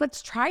 You're like,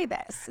 let's try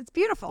this. It's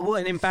beautiful. Well,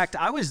 and in fact,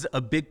 I was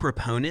a big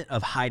proponent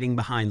of hiding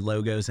behind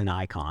logos and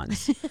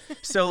icons.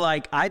 So,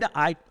 like,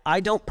 I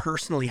don't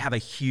personally have a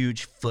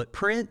huge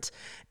footprint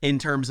in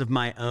terms of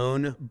my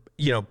own,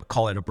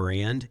 call it a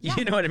brand.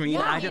 You know what I mean?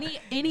 Yeah. I don't,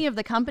 Any of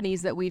the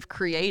companies that we've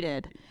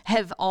created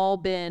have all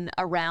been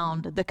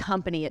around the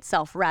company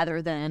itself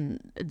rather than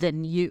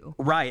you.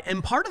 right.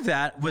 And part of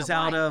that was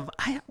out of,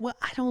 I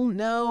don't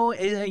know.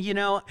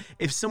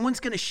 If someone's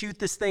going to shoot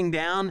this thing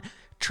down,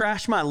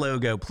 trash my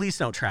logo. Please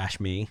don't trash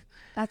me.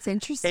 That's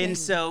interesting. And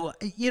so,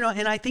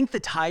 and I think the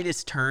tide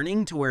is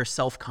turning to where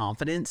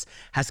self-confidence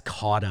has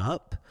caught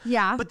up.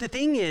 Yeah. But the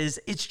thing is,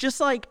 it's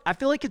just like, I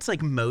feel like it's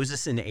like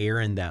Moses and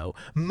Aaron, though.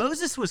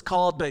 Moses was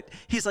called, but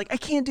he's like, I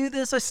can't do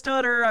this. I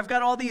stutter. I've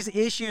got all these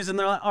issues. And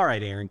they're like, all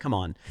right, Aaron, come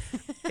on.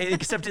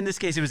 Except in this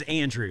case, it was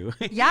Andrew.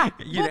 Yeah.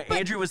 But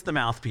Andrew was the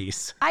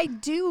mouthpiece. I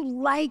do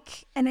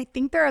like, and I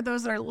think there are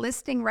those that are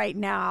listening right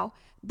now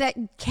that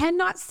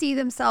cannot see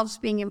themselves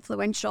being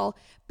influential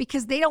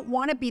because they don't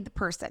want to be the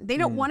person. They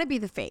don't want to be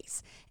the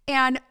face.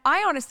 And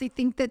I honestly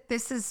think that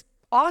this is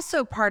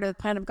also part of the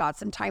plan of God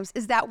sometimes,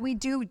 is that we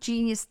do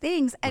genius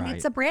things, and Right.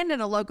 it's a brand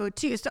and a logo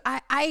too. So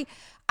I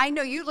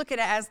know you look at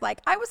it as like,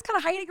 I was kind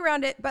of hiding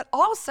around it, but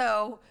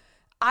also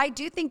I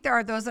do think there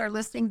are those that are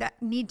listening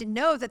that need to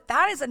know that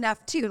that is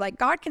enough too. Like,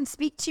 God can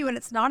speak to you, and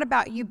it's not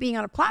about you being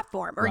on a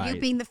platform or you Right.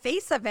 being the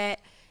face of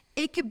it.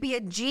 It could be a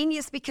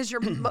genius because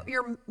your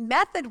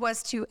method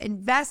was to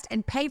invest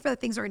and pay for the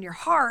things that are in your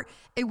heart.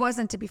 It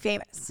wasn't to be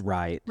famous,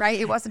 Right. right?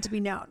 It wasn't to be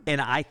known. And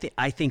I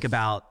think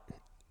about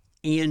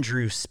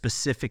Andrew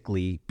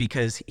specifically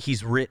because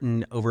he's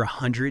written over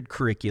 100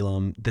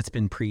 curriculum that's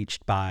been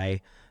preached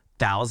by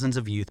thousands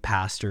of youth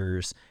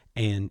pastors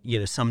and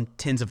some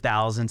tens of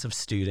thousands of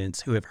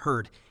students who have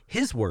heard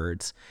his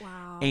words.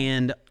 Wow.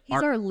 And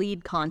He's our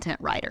lead content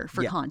writer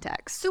for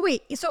context. So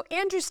wait, so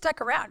Andrew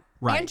stuck around.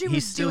 Right, Andrew he's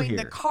was still doing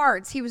the here.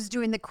 cards. He was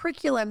doing the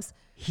curriculums.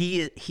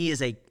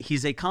 he's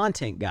a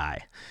content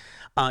guy.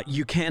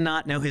 You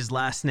cannot know his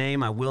last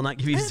name. I will not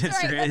give you his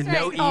That's right, Instagram. that's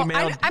No right. Oh,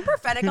 email. I'm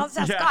prophetic. I'll just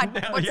ask Yeah, God.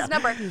 no, What's yeah. his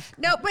number?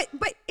 No, but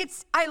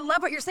I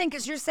love what you're saying,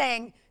 because you're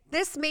saying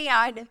this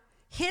man,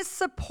 his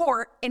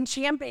support and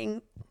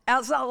championing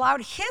has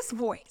allowed his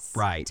voice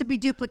Right. to be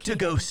duplicated.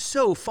 to go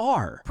so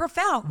far.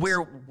 Profound.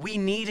 Where we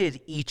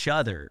needed each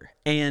other.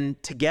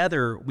 And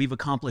together we've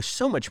accomplished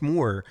so much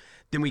more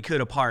than we could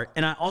apart.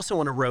 And I also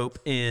want to rope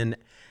in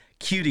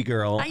Cutie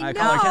Girl. I call her,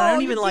 I know,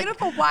 don't even your like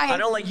beautiful wife. I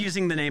don't like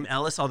using the name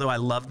Ellis, although I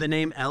love the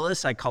name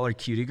Ellis. I call her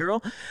Cutie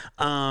Girl.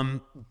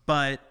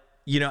 But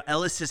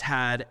Ellis has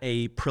had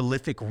a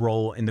prolific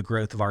role in the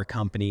growth of our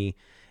company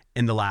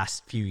in the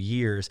last few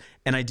years.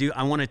 And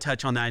I want to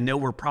touch on that. I know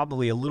we're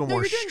probably a little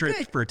more you're doing stripped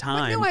good. for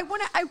time. Well, no,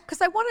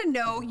 I want to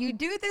know, you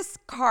do this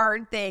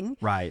card thing.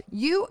 Right.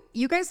 You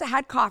guys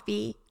had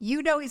coffee.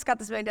 He's got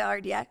this $1 million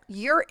idea.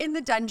 You're in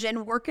the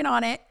dungeon working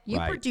on it. You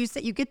Right. produce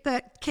it. You get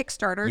the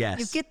Kickstarter. Yes.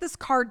 You get this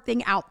card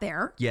thing out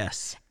there.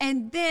 Yes.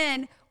 And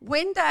then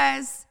when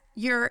does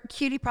your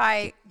cutie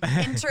pie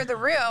enter the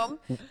room,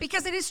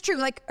 because it is true.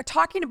 Like,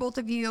 talking to both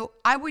of you,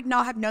 I would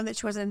not have known that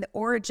she was in the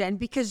Origin,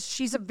 because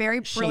she's a very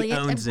brilliant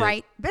and owns it.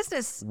 bright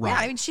business. Right. Yeah,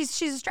 I mean,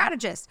 she's a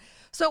strategist.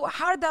 So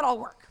how did that all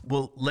work?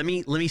 Well, let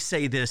me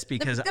say this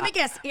because Let me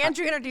guess.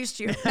 Andrew introduced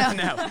you. no,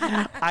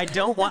 I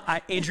don't want.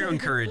 Andrew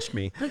encouraged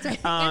me.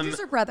 Andrew's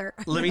her brother.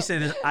 Let me say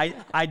this.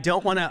 I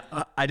don't want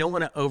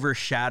to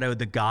overshadow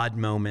the God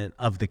moment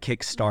of the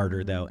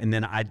Kickstarter though, and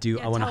then I do.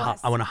 Yeah, I want tell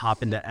us. to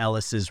hop into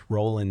Ellis's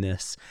role in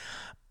this.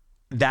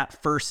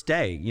 That first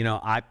day,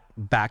 I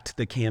backed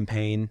the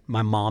campaign.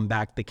 My mom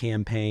backed the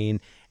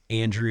campaign.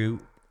 Andrew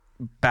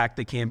backed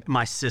the campaign.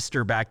 My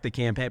sister backed the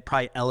campaign.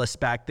 Probably Ellis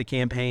backed the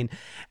campaign.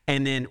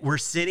 And then we're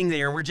sitting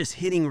there and we're just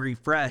hitting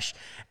refresh.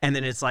 And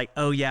then it's like,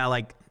 oh yeah,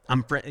 like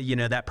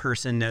that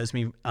person knows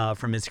me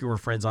from Instagram. We're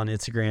friends on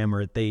Instagram,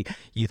 or they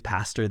youth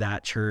pastor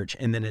that church.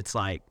 And then it's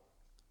like,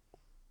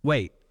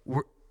 wait,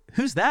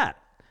 who's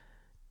that?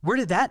 Where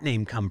did that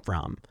name come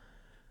from?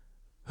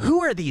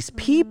 Who are these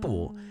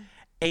people?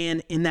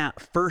 And in that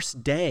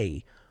first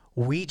day,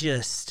 we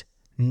just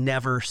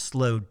never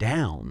slowed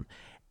down.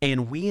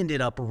 And we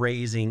ended up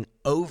raising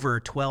over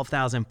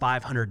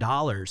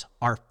 $12,500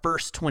 our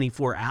first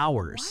 24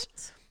 hours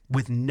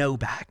with no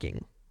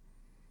backing.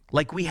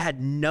 Like, we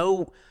had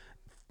no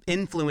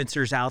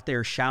influencers out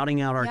there shouting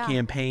out our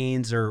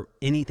campaigns or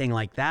anything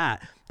like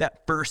that.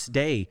 That first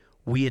day,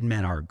 we had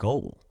met our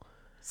goal.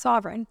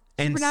 Sovereign.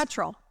 And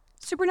Supernatural.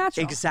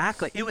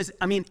 Exactly. It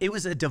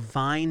was a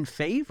divine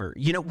favor.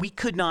 We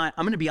could not,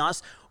 I'm going to be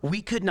honest,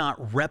 we could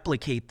not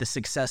replicate the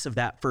success of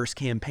that first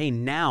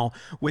campaign now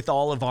with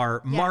all of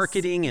our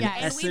marketing and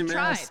SMS. And we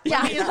tried.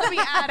 Let me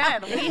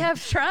add in. We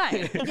have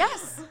tried.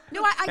 Yes.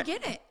 No, I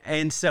get it.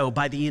 And so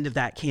by the end of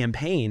that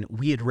campaign,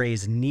 we had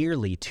raised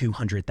nearly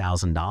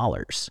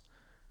 $200,000.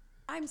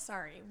 I'm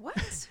sorry.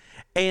 What?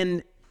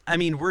 And I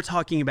mean, we're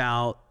talking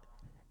about,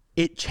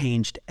 it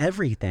changed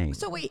everything.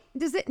 So wait,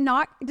 does it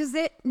not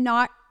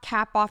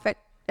cap off at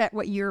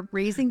what you're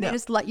raising? They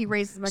just let you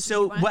raise as much as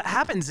you want? So what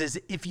happens is,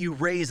 if you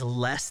raise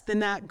less than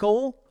that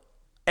goal,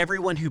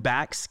 everyone who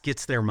backs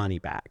gets their money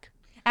back.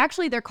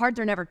 Actually, their cards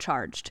are never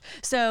charged.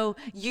 So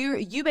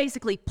you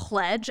basically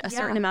pledge a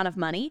certain amount of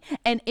money,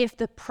 and if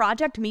the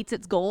project meets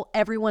its goal,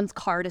 everyone's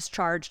card is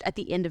charged at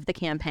the end of the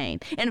campaign.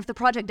 And if the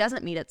project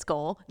doesn't meet its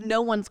goal,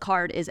 no one's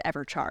card is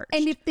ever charged.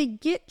 And if they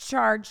get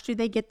charged, do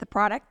they get the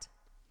product?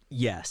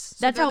 Yes.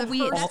 That's they're how the we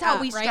first that's how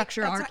step, we right?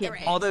 structure That's our how-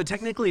 campaign. Although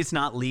technically it's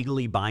not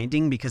legally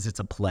binding because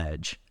it's a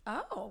pledge.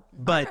 Oh,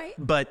 But all right.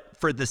 but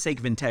for the sake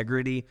of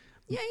integrity,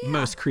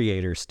 most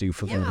creators do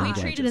fulfill Yeah. their We treat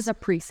it pledges. as a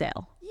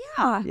pre-sale.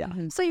 Yeah.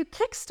 So you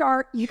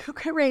kickstart, you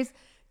can raise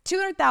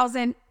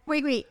 200,000.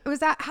 Wait, was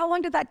that, how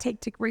long did that take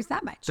to raise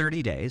that much?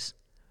 30 days.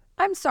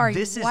 I'm sorry.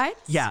 This is what?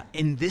 yeah,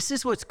 and this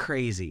is what's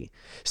crazy.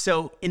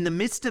 So in the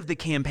midst of the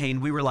campaign,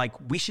 we were like,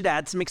 we should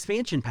add some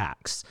expansion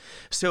packs.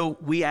 So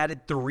we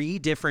added 3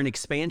 different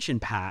expansion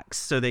packs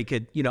so they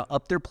could,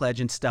 up their pledge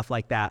and stuff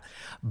like that.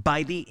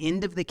 By the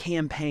end of the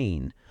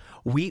campaign,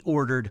 we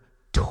ordered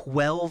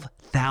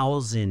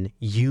 12,000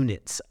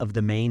 units of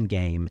the main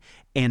game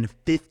and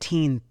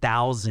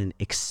 15,000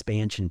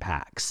 expansion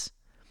packs.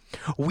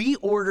 We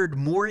ordered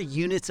more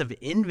units of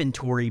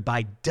inventory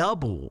by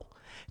double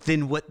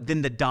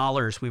than the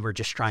dollars we were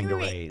just trying to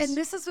raise And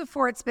this is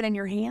before it's been in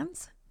your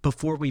hands?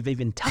 before we've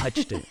even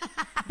touched it.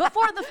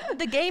 Before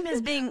the game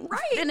is being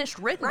finished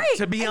written. Right.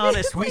 To be And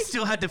honest, it's we like-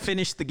 still had to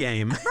finish the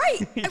game.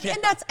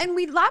 Right. And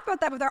we laugh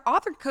about that with our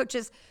author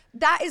coaches.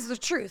 That is the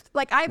truth.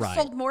 Like, I've Right.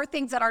 sold more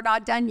things that are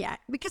not done yet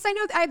because I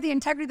know that I have the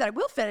integrity that I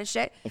will finish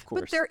it. Of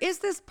course. But there is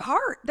this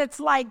part that's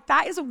like,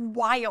 that is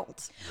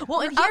wild. Well,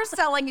 and You're here's-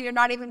 upselling and you're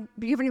not even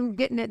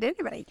getting it to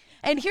anybody.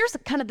 And here's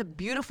kind of the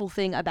beautiful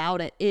thing about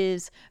it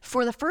is,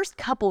 for the first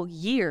couple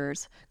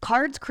years,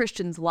 Cards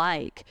Christians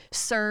Like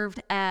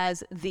served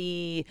as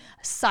the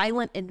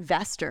silent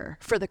investor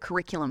for the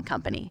curriculum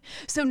company.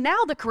 So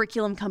now the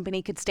curriculum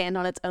company could stand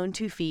on its own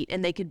 2 feet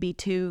and they could be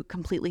 2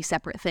 completely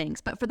separate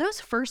things. But for those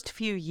first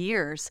few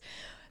years,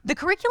 the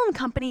curriculum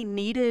company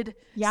needed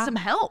some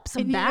help,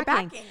 some It needed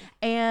backing. backing.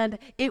 And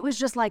it was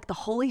just like the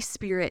Holy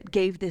Spirit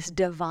gave this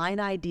divine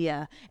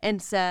idea and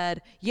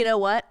said, you know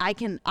what, I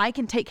can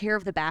take care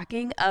of the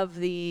backing of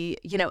the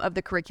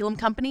curriculum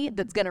company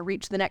that's going to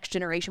reach the next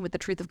generation with the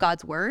truth of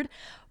God's word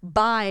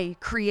by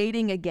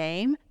creating a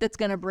game that's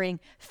going to bring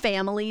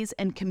families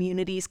and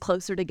communities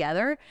closer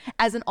together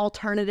as an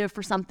alternative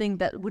for something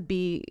that would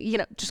be,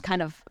 just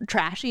kind of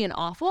trashy and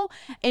awful,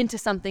 into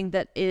something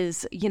that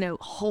is,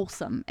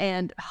 wholesome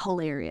and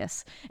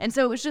hilarious. And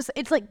so it's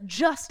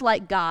just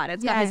like God.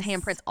 It's got his Yes.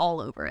 handprints all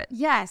over it.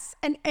 Yes.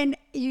 And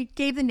you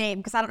gave the name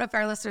because I don't know if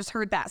our listeners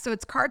heard that. So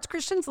it's Cards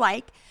Christians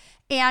Like.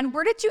 And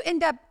where did you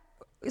end up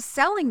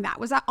selling that?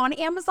 Was that on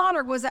Amazon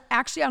or was it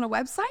actually on a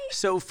website?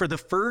 So for the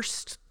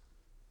first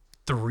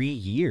 3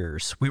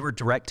 years, we were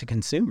direct to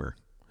consumer.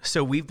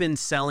 So we've been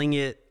selling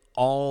it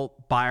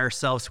all by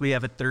ourselves. We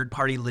have a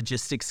third-party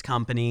logistics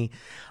company.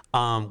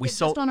 It's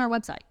just on our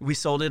website. We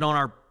sold it on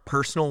our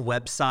personal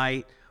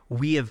website.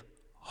 We have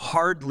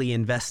hardly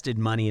invested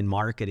money in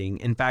marketing.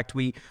 In fact,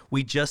 we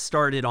just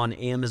started on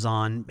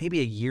Amazon maybe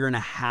a year and a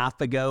half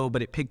ago,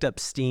 but it picked up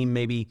steam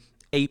maybe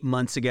 8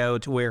 months ago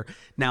to where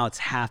now it's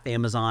half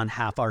Amazon,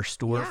 half our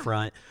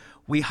storefront.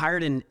 We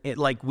hired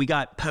we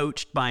got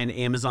poached by an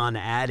Amazon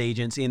ad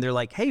agency, and they're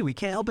like, hey, we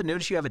can't help but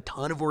notice you have a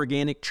ton of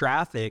organic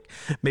traffic.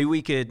 Maybe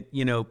we could,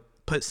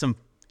 put some,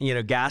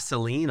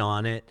 gasoline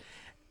on it.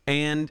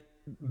 And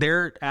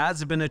their ads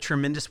have been a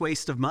tremendous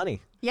waste of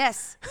money.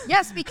 Yes,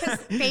 because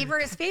favor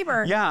is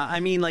favor. Yeah, I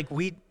mean,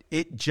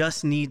 it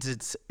just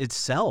needs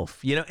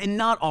itself, and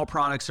not all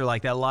products are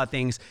like that. A lot of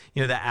things,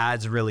 the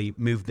ads really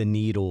move the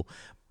needle.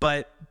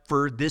 But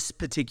for this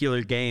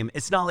particular game,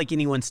 it's not like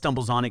anyone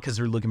stumbles on it because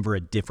they're looking for a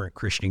different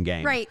Christian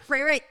game. Right.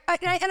 And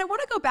I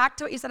want to go back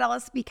to what you said,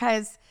 Ellis,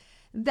 because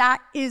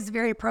that is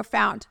very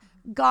profound.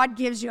 God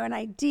gives you an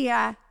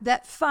idea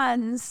that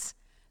funds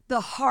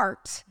the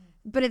heart,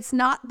 but it's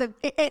not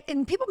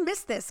and people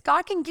miss this.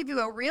 God can give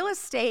you a real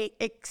estate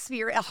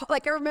experience.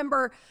 Like I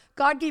remember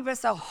God gave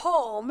us a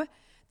home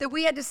that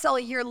we had to sell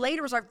a year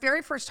later. It was our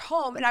very first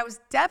home, and I was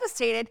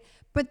devastated.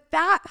 But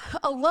that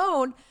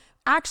alone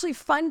actually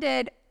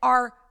funded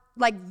our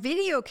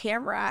video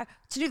camera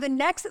to do the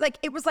next,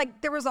 it was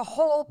like there was a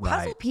whole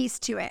puzzle piece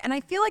to it. And I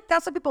feel like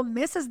that's what people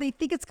miss, is they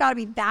think it's got to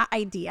be that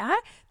idea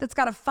that's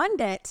got to fund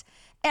it.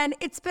 And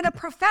it's been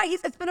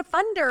it's been a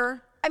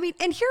funder. I mean,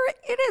 and here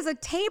it is, a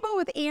table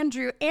with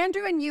Andrew.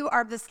 Andrew and you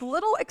are this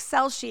little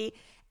Excel sheet,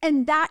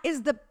 and that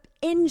is the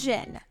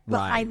engine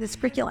behind this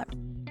curriculum.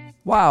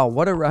 Wow,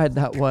 what a ride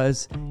that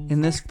was.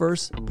 In this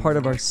first part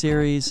of our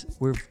series,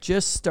 we've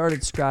just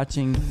started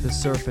scratching the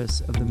surface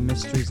of the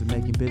mysteries of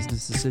making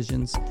business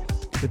decisions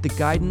with the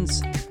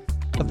guidance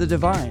of the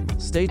divine.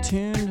 Stay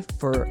tuned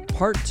for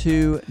part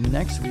 2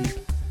 next week,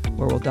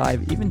 where we'll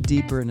dive even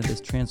deeper into this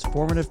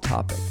transformative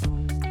topic.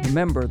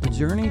 Remember, the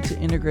journey to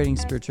integrating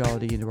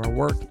spirituality into our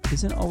work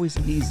isn't always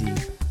easy,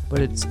 but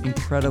it's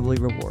incredibly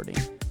rewarding.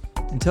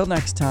 Until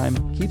next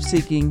time, keep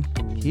seeking,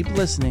 keep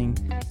listening,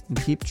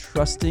 and keep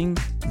trusting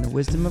in the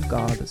wisdom of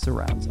God that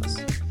surrounds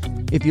us.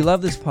 If you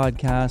love this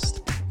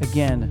podcast,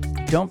 again,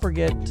 don't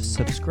forget to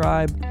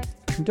subscribe.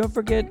 And don't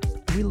forget,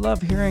 we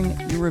love hearing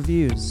your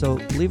reviews. So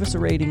leave us a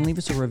rating, leave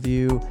us a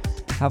review.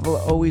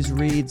 Havilah always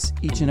reads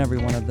each and every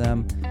one of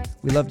them.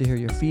 We love to hear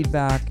your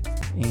feedback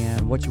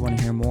and what you want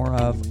to hear more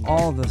of,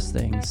 all of those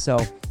things. So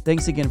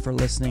thanks again for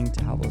listening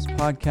to Havilah's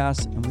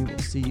podcast, and we will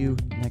see you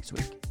next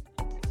week.